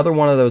 So it's another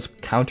one of those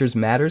counters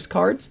matters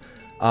cards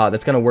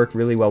that's going to work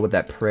really well with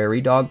that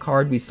Prairie Dog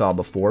card we saw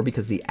before,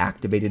 because the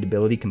activated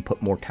ability can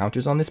put more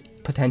counters on this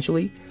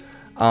potentially.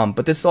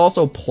 But this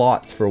also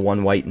plots for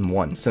 1 white and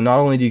 1. So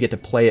not only do you get to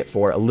play it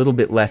for a little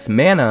bit less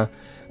mana,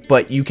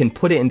 but you can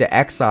put it into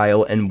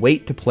exile and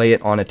wait to play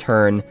it on a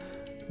turn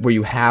where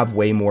you have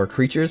way more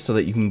creatures so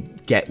that you can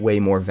get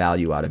way more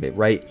value out of it,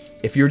 right?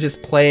 If you're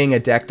just playing a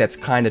deck that's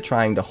kind of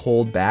trying to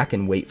hold back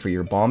and wait for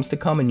your bombs to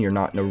come and you're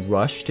not in a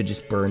rush to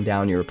just burn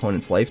down your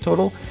opponent's life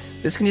total,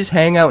 this can just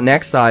hang out in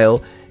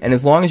exile, and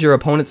as long as your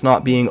opponent's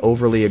not being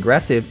overly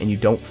aggressive and you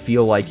don't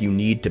feel like you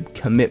need to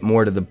commit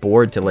more to the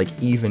board to like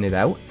even it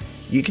out,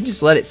 you can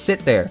just let it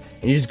sit there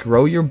and you just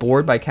grow your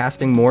board by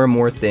casting more and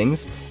more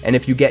things. And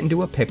if you get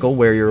into a pickle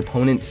where your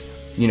opponent's,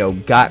 you know,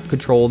 got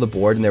control of the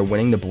board and they're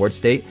winning the board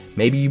state,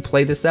 maybe you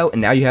play this out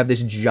and now you have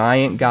this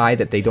giant guy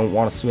that they don't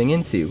want to swing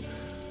into.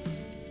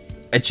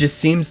 It just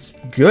seems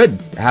good.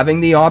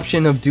 Having the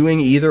option of doing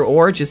either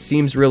or just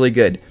seems really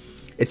good.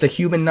 It's a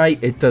human knight.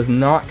 It does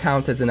not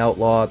count as an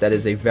outlaw. That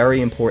is a very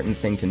important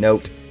thing to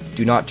note.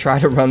 Do not try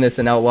to run this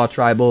in Outlaw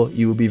Tribal.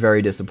 You will be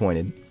very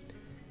disappointed.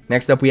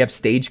 Next up, we have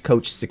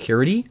Stagecoach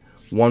Security.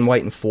 1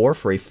 white and 4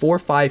 for a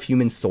 4/5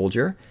 human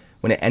soldier.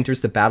 When it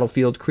enters the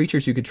battlefield,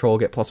 creatures you control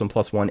get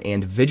 +1/+1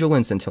 and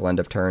vigilance until end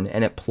of turn,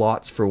 and it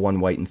plots for 1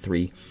 white and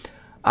 3.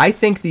 I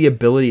think the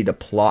ability to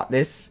plot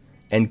this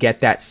and get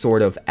that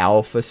sort of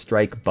alpha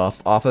strike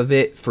buff off of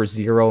it for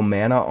 0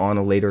 mana on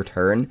a later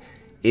turn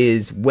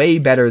is way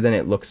better than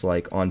it looks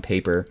like on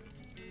paper.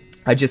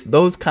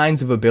 Those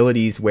kinds of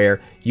abilities where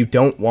you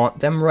don't want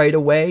them right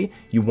away,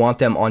 you want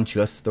them on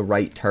just the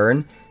right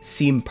turn,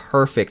 seem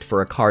perfect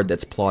for a card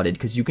that's plotted,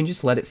 because you can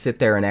just let it sit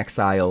there in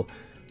exile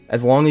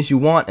as long as you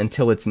want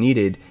until it's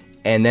needed,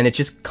 and then it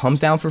just comes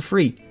down for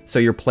free. So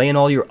you're playing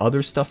all your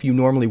other stuff you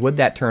normally would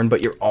that turn,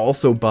 but you're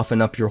also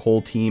buffing up your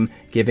whole team,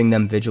 giving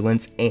them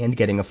vigilance, and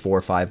getting a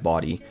 4/5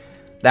 body.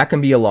 That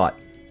can be a lot.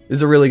 This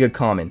is a really good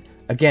common.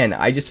 Again,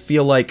 I just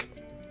feel like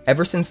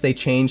ever since they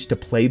changed to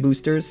play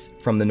boosters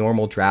from the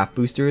normal draft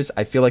boosters,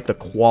 I feel like the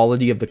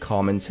quality of the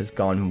commons has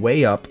gone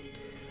way up.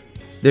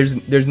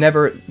 There's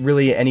never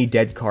really any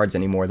dead cards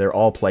anymore. They're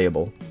all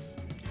playable.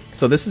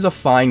 So this is a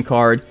fine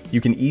card.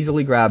 You can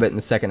easily grab it in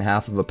the second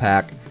half of a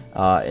pack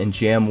and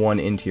jam one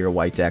into your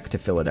white deck to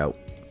fill it out.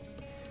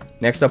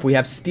 Next up, we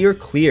have Steer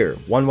Clear.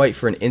 1 white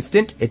for an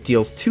instant. It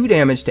deals 2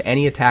 damage to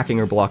any attacking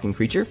or blocking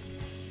creature.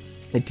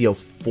 It deals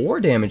 4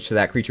 damage to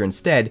that creature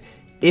instead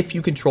if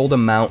you control the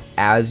mount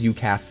as you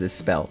cast this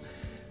spell.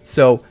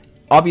 So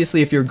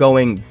obviously, if you're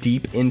going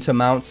deep into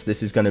mounts,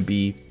 this is going to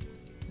be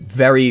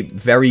very,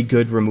 very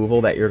good removal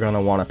that you're going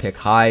to want to pick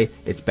high.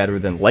 It's better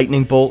than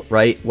Lightning Bolt,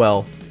 right?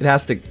 Well,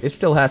 it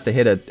still has to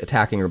hit an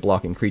attacking or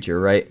blocking creature,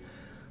 right?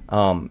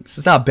 So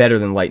it's not better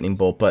than Lightning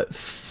Bolt, but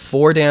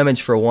 4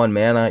 damage for 1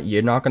 mana,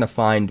 you're not going to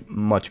find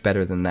much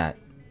better than that.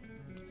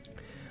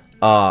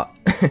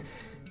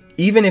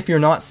 even if you're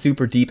not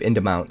super deep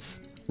into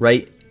mounts,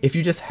 right? If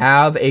you just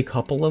have a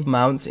couple of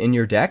mounts in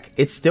your deck,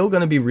 it's still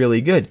going to be really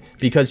good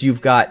because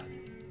you've got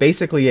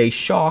basically a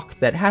shock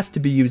that has to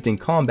be used in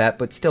combat,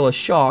 but still a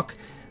shock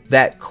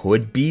that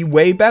could be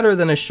way better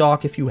than a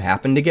shock if you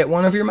happen to get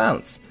one of your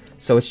mounts.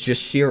 So it's just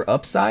sheer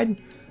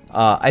upside.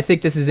 I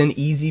think this is an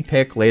easy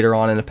pick later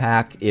on in the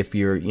pack if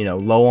you're,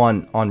 low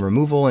on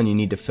removal and you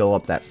need to fill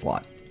up that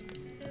slot.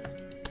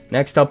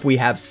 Next up, we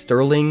have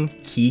Sterling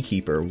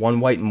Keykeeper. 1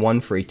 white and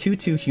 1 for a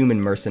 2/2 human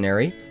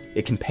mercenary.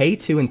 It can pay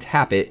 2 and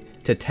tap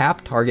it to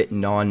tap target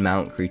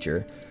non-mount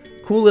creature.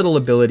 Cool little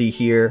ability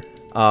here.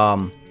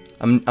 I'm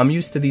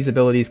used to these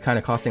abilities kind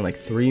of costing like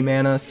 3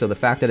 mana, so the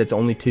fact that it's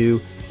only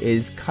 2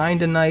 is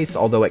kind of nice,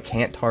 although it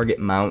can't target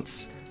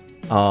mounts.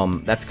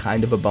 That's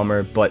kind of a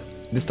bummer, but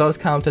this does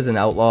count as an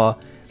outlaw.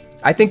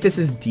 I think this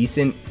is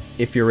decent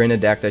if you're in a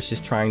deck that's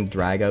just trying to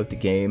drag out the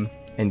game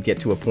and get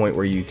to a point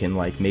where you can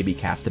like maybe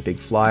cast a big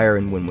flyer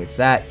and win with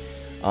that.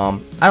 I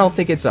don't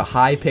think it's a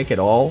high pick at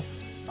all,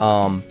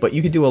 but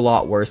you could do a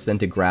lot worse than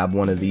to grab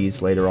one of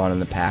these later on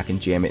in the pack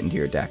and jam it into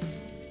your deck.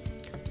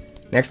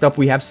 Next up,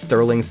 we have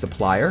Sterling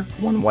Supplier.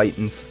 1 white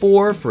and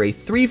 4 for a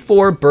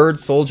 3/4 bird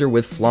soldier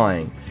with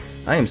flying.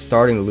 I am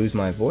starting to lose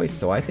my voice,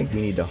 so I think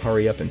we need to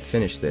hurry up and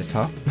finish this,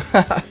 huh?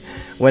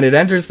 When it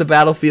enters the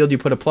battlefield, you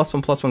put a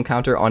 +1/+1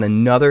 counter on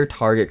another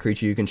target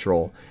creature you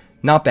control.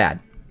 Not bad.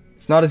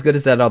 It's not as good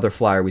as that other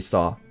flyer we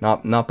saw.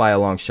 Not by a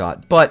long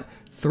shot. But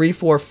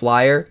 3/4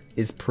 flyer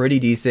is pretty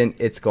decent.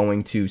 It's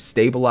going to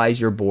stabilize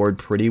your board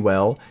pretty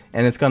well,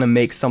 and it's going to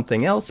make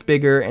something else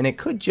bigger, and it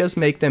could just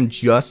make them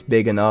just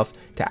big enough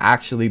to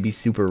actually be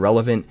super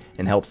relevant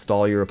and help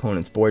stall your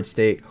opponent's board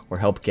state or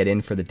help get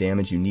in for the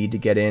damage you need to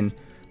get in,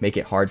 make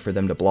it hard for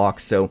them to block.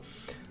 So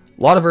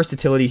a lot of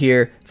versatility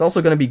here. It's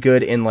also going to be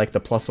good in like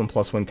the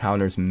 +1/+1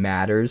 counters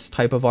matters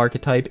type of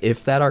archetype,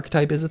 if that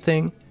archetype is a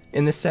thing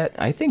in this set.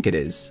 I think it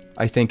is.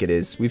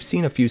 We've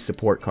seen a few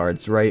support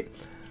cards, right?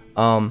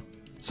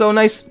 So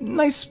nice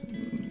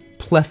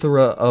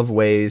plethora of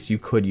ways you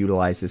could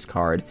utilize this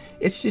card.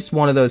 It's just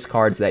one of those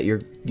cards that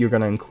you're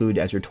going to include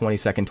as your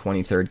 22nd,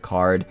 23rd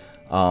card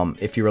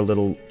if you're a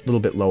little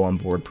bit low on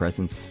board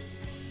presence.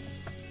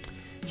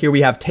 Here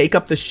we have Take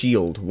Up the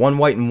Shield. 1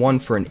 white and 1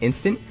 for an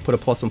instant. Put a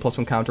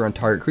 +1/+1 counter on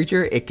target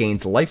creature. It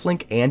gains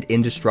lifelink and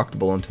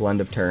indestructible until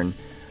end of turn.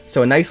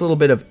 So a nice little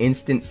bit of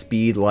instant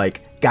speed,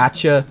 like,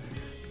 gotcha,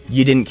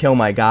 you didn't kill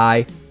my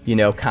guy,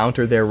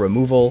 counter their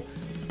removal.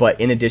 But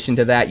in addition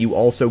to that, you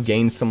also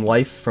gain some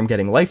life from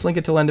getting lifelink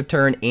until end of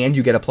turn, and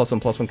you get a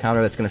 +1/+1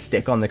 counter that's going to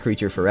stick on the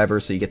creature forever,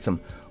 so you get some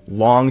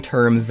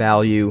long-term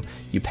value,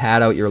 you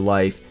pad out your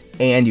life,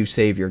 and you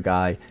save your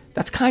guy.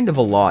 That's kind of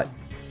a lot,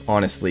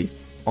 honestly,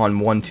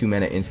 on 1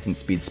 2-mana instant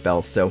speed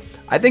spell. So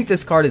I think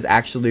this card is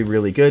actually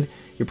really good.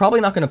 You're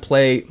probably not going to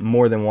play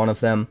more than one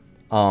of them,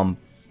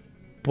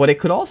 but it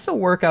could also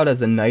work out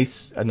as a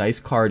nice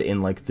card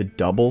in like the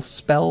double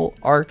spell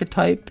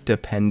archetype,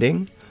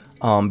 depending,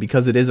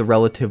 because it is a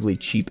relatively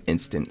cheap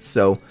instant.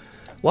 So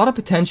a lot of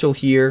potential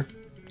here.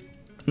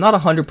 I'm not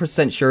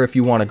 100% sure if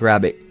you want to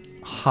grab it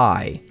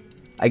high.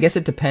 I guess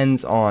it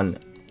depends on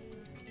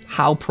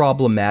how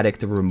problematic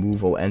the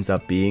removal ends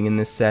up being in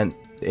this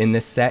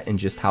set and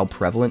just how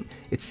prevalent.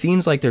 It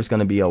seems like there's going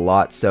to be a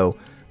lot, so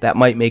that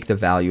might make the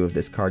value of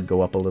this card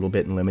go up a little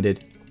bit in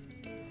limited.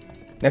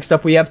 Next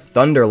up, we have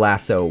Thunder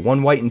Lasso.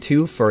 1 white and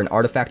 2 for an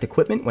artifact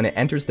equipment. When it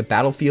enters the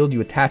battlefield,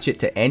 you attach it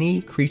to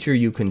any creature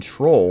you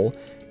control.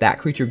 That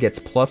creature gets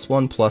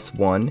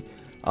 +1/+1.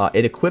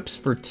 It equips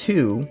for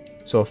 2,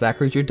 so if that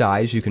creature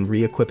dies, you can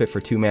re-equip it for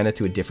 2 mana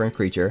to a different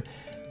creature.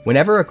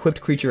 Whenever a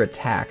equipped creature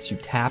attacks, you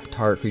tap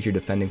target creature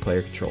defending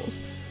player controls.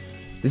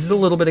 This is a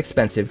little bit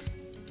expensive.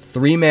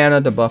 3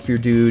 mana to buff your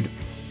dude,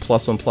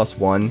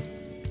 +1/+1,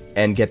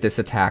 and get this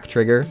attack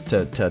trigger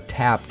to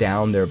tap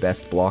down their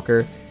best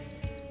blocker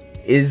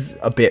is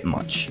a bit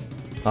much.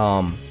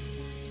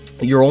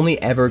 You're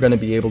only ever going to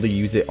be able to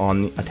use it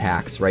on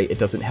attacks, right? It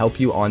doesn't help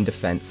you on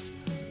defense.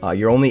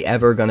 You're only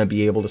ever going to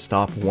be able to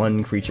stop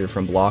one creature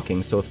from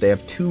blocking, so if they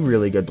have 2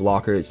 really good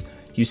blockers,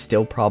 you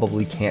still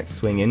probably can't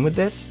swing in with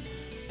this.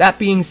 That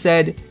being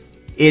said,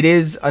 it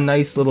is a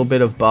nice little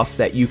bit of buff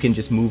that you can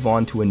just move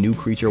on to a new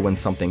creature when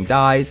something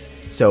dies.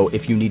 So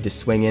if you need to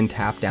swing in,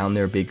 tap down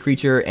their big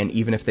creature, and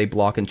even if they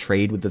block and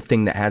trade with the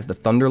thing that has the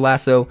Thunder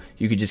Lasso,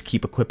 you could just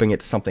keep equipping it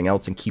to something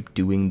else and keep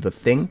doing the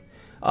thing.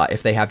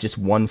 If they have just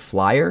 1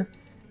 flyer,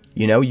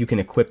 you can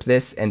equip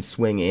this and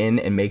swing in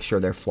and make sure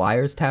their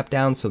flyers tap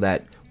down so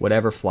that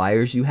whatever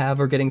flyers you have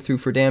are getting through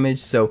for damage.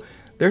 So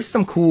there's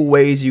some cool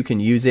ways you can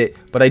use it,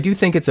 but I do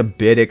think it's a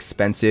bit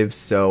expensive,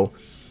 so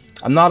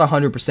I'm not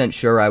 100%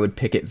 sure I would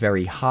pick it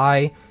very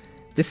high.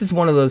 This is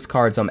one of those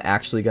cards I'm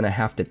actually going to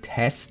have to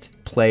test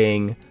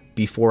playing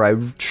before I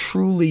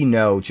truly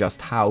know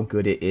just how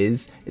good it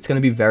is. It's going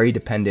to be very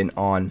dependent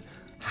on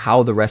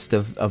how the rest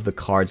of the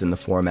cards in the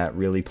format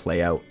really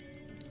play out.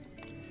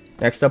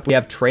 Next up, we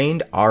have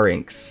Trained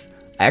Arinx.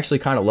 I actually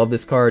kind of love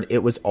this card.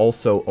 It was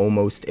also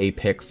almost a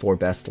pick for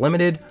best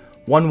limited.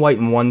 1 white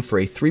and 1 for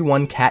a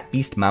 3/1 cat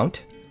beast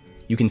mount.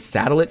 You can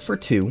saddle it for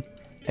 2.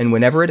 and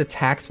whenever it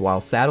attacks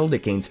while saddled,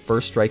 it gains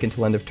first strike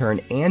until end of turn,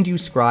 and you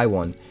scry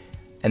one.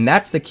 And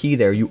that's the key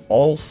there, you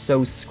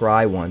also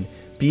scry one.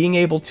 Being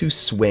able to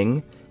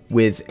swing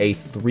with a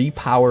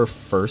 3-power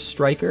first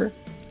striker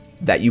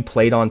that you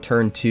played on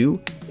turn 2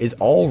 is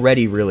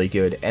already really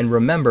good. And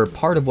remember,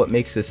 part of what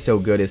makes this so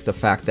good is the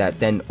fact that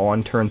then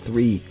on turn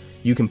 3,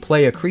 you can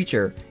play a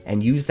creature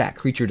and use that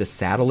creature to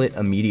saddle it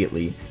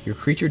immediately. Your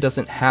creature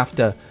doesn't have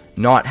to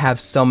not have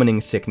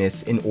summoning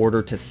sickness in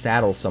order to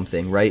saddle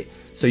something, right?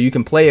 So you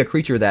can play a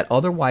creature that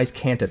otherwise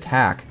can't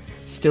attack,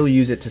 still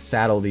use it to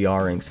saddle the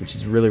𝑅𝑒𝑐𝑒, which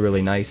is really,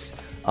 really nice.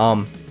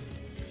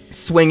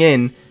 Swing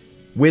in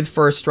with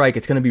first strike,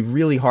 it's going to be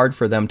really hard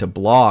for them to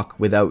block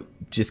without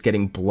just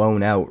getting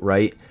blown out,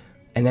 right?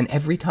 And then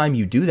every time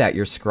you do that,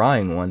 you're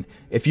scrying one.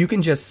 If you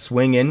can just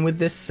swing in with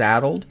this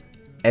saddled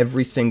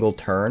every single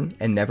turn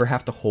and never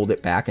have to hold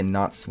it back and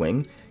not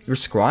swing, you're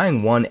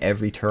scrying one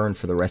every turn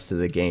for the rest of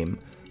the game,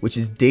 which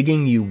is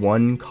digging you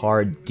one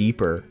card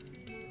deeper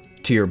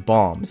to your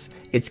bombs.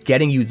 It's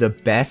getting you the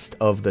best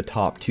of the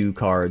top 2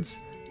 cards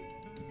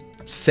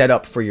set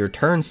up for your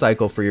turn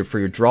cycle, for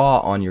your draw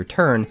on your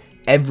turn,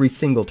 every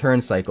single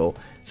turn cycle.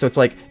 So it's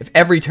like, if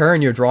every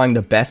turn you're drawing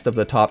the best of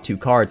the top 2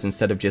 cards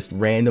instead of just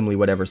randomly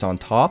whatever's on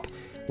top,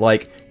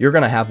 like, you're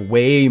gonna have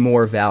way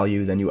more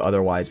value than you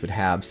otherwise would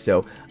have.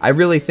 So I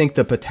really think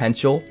the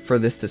potential for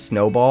this to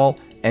snowball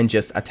and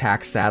just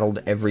attack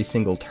saddled every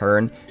single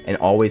turn and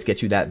always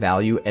get you that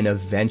value and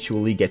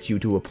eventually get you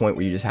to a point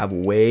where you just have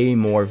way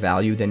more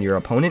value than your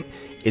opponent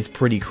is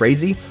pretty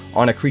crazy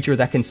on a creature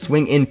that can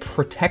swing in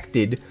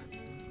protected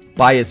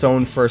by its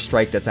own first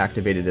strike that's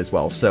activated as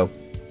well. So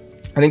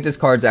I think this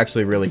card's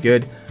actually really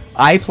good.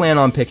 I plan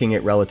on picking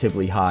it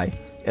relatively high,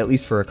 at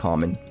least for a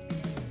common.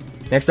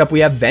 Next up, we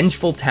have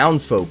Vengeful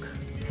Townsfolk.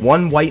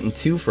 1 white and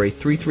 2 for a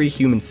 3/3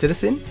 human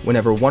citizen.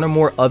 Whenever one or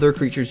more other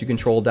creatures you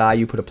control die,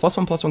 you put a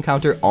 +1/+1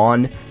 counter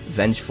on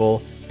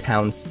Vengeful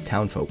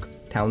Townsfolk.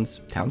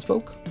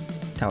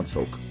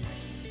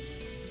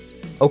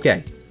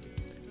 Okay.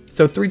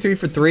 So 3/3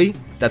 for 3,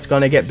 that's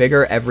gonna get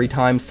bigger every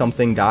time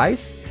something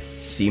dies.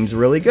 Seems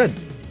really good.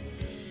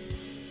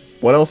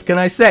 What else can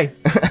I say?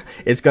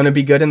 It's going to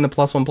be good in the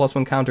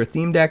 +1/+1 counter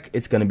theme deck.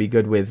 It's going to be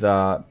good with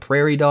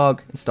Prairie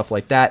Dog and stuff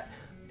like that.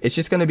 It's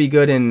just going to be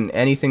good in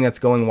anything that's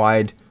going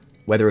wide,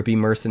 whether it be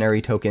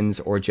mercenary tokens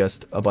or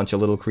just a bunch of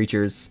little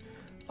creatures.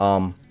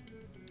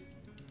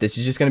 This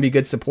is just going to be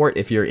good support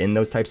if you're in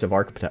those types of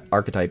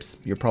archetypes.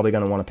 You're probably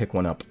going to want to pick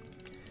one up.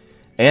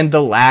 And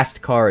the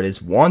last card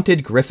is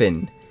Wanted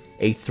Griffin.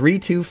 A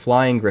 3/2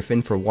 flying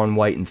griffin for 1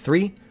 white and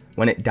 3.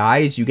 When it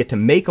dies, you get to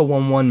make a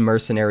 1/1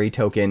 mercenary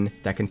token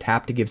that can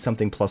tap to give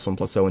something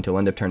 +1/+0 until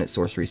end of turn at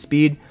sorcery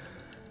speed.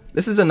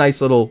 This is a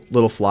nice little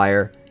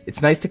flyer.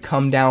 It's nice to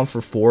come down for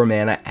 4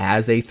 mana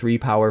as a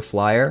 3-power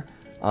flyer.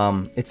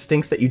 It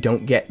stinks that you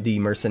don't get the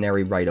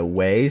mercenary right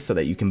away so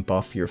that you can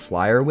buff your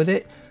flyer with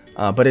it.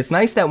 But it's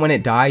nice that when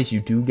it dies, you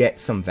do get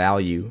some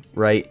value,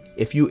 right?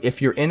 If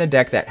you're in a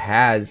deck that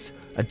has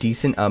a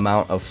decent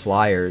amount of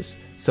flyers,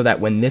 so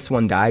that when this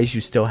one dies, you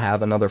still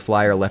have another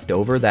flyer left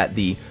over that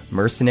the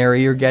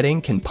mercenary you're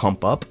getting can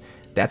pump up,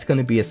 that's going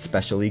to be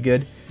especially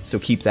good, so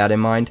keep that in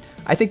mind.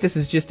 I think this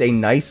is just a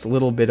nice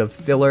little bit of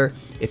filler.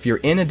 If you're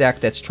in a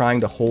deck that's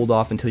trying to hold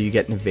off until you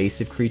get an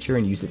evasive creature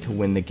and use it to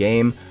win the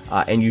game,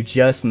 and you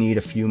just need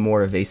a few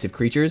more evasive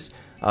creatures,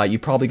 you're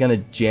probably going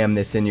to jam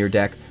this in your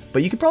deck,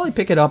 but you could probably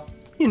pick it up,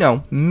 you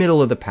know,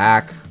 middle of the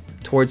pack,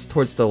 towards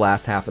the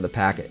last half of the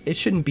pack. It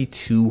shouldn't be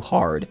too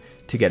hard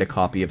to get a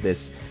copy of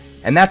this.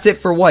 And that's it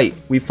for white.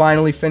 We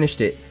finally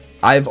finished it.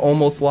 I've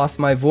almost lost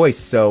my voice,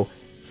 so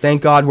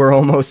thank God we're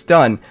almost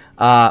done.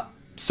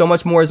 So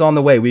much more is on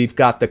the way. We've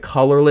got the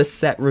colorless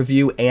set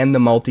review and the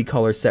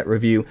multicolor set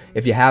review.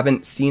 If you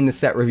haven't seen the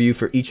set review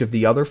for each of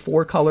the other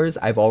 4 colors,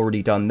 I've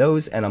already done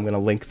those, and I'm going to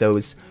link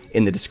those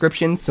in the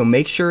description, so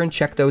make sure and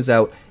check those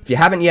out. If you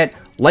haven't yet,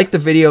 like the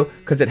video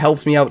because it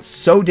helps me out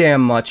so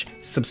damn much.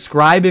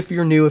 Subscribe if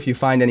you're new, if you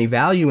find any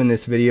value in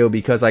this video,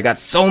 because I got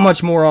so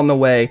much more on the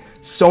way,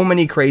 so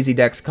many crazy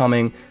decks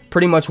coming,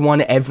 pretty much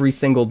one every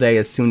single day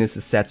as soon as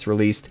the set's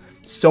released.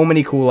 So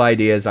many cool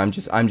ideas. I'm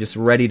just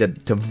ready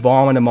to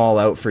vomit them all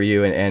out for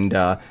you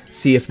and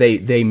see if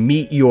they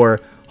meet your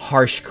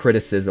harsh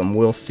criticism.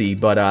 We'll see.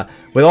 But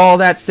with all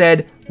that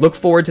said, look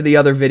forward to the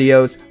other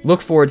videos.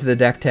 Look forward to the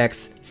deck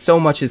techs. So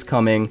much is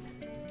coming.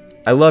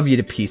 I love you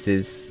to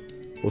pieces.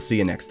 We'll see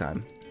you next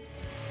time.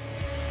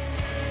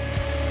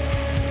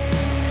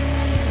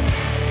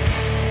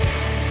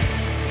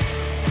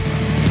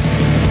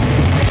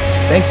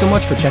 Thanks so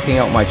much for checking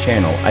out my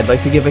channel. I'd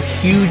like to give a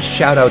huge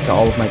shout out to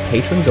all of my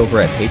patrons over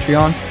at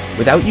Patreon.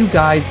 Without you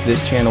guys,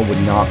 this channel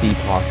would not be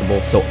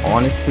possible, so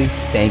honestly,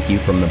 thank you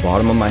from the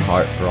bottom of my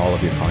heart for all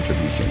of your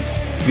contributions.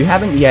 If you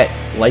haven't yet,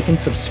 like and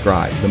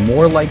subscribe. The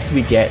more likes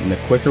we get and the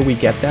quicker we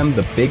get them,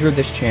 the bigger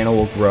this channel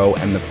will grow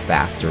and the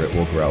faster it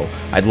will grow.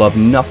 I'd love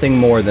nothing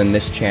more than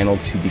this channel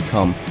to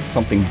become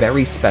something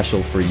very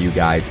special for you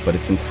guys, but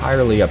it's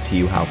entirely up to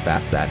you how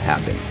fast that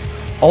happens.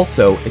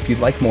 Also, if you'd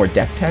like more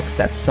deck techs,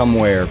 that's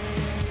somewhere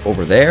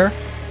over there.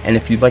 And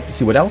if you'd like to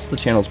see what else the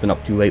channel's been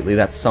up to lately,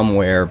 that's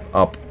somewhere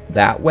up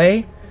that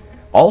way.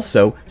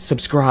 Also,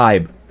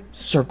 subscribe,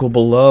 circle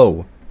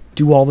below,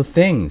 do all the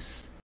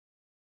things.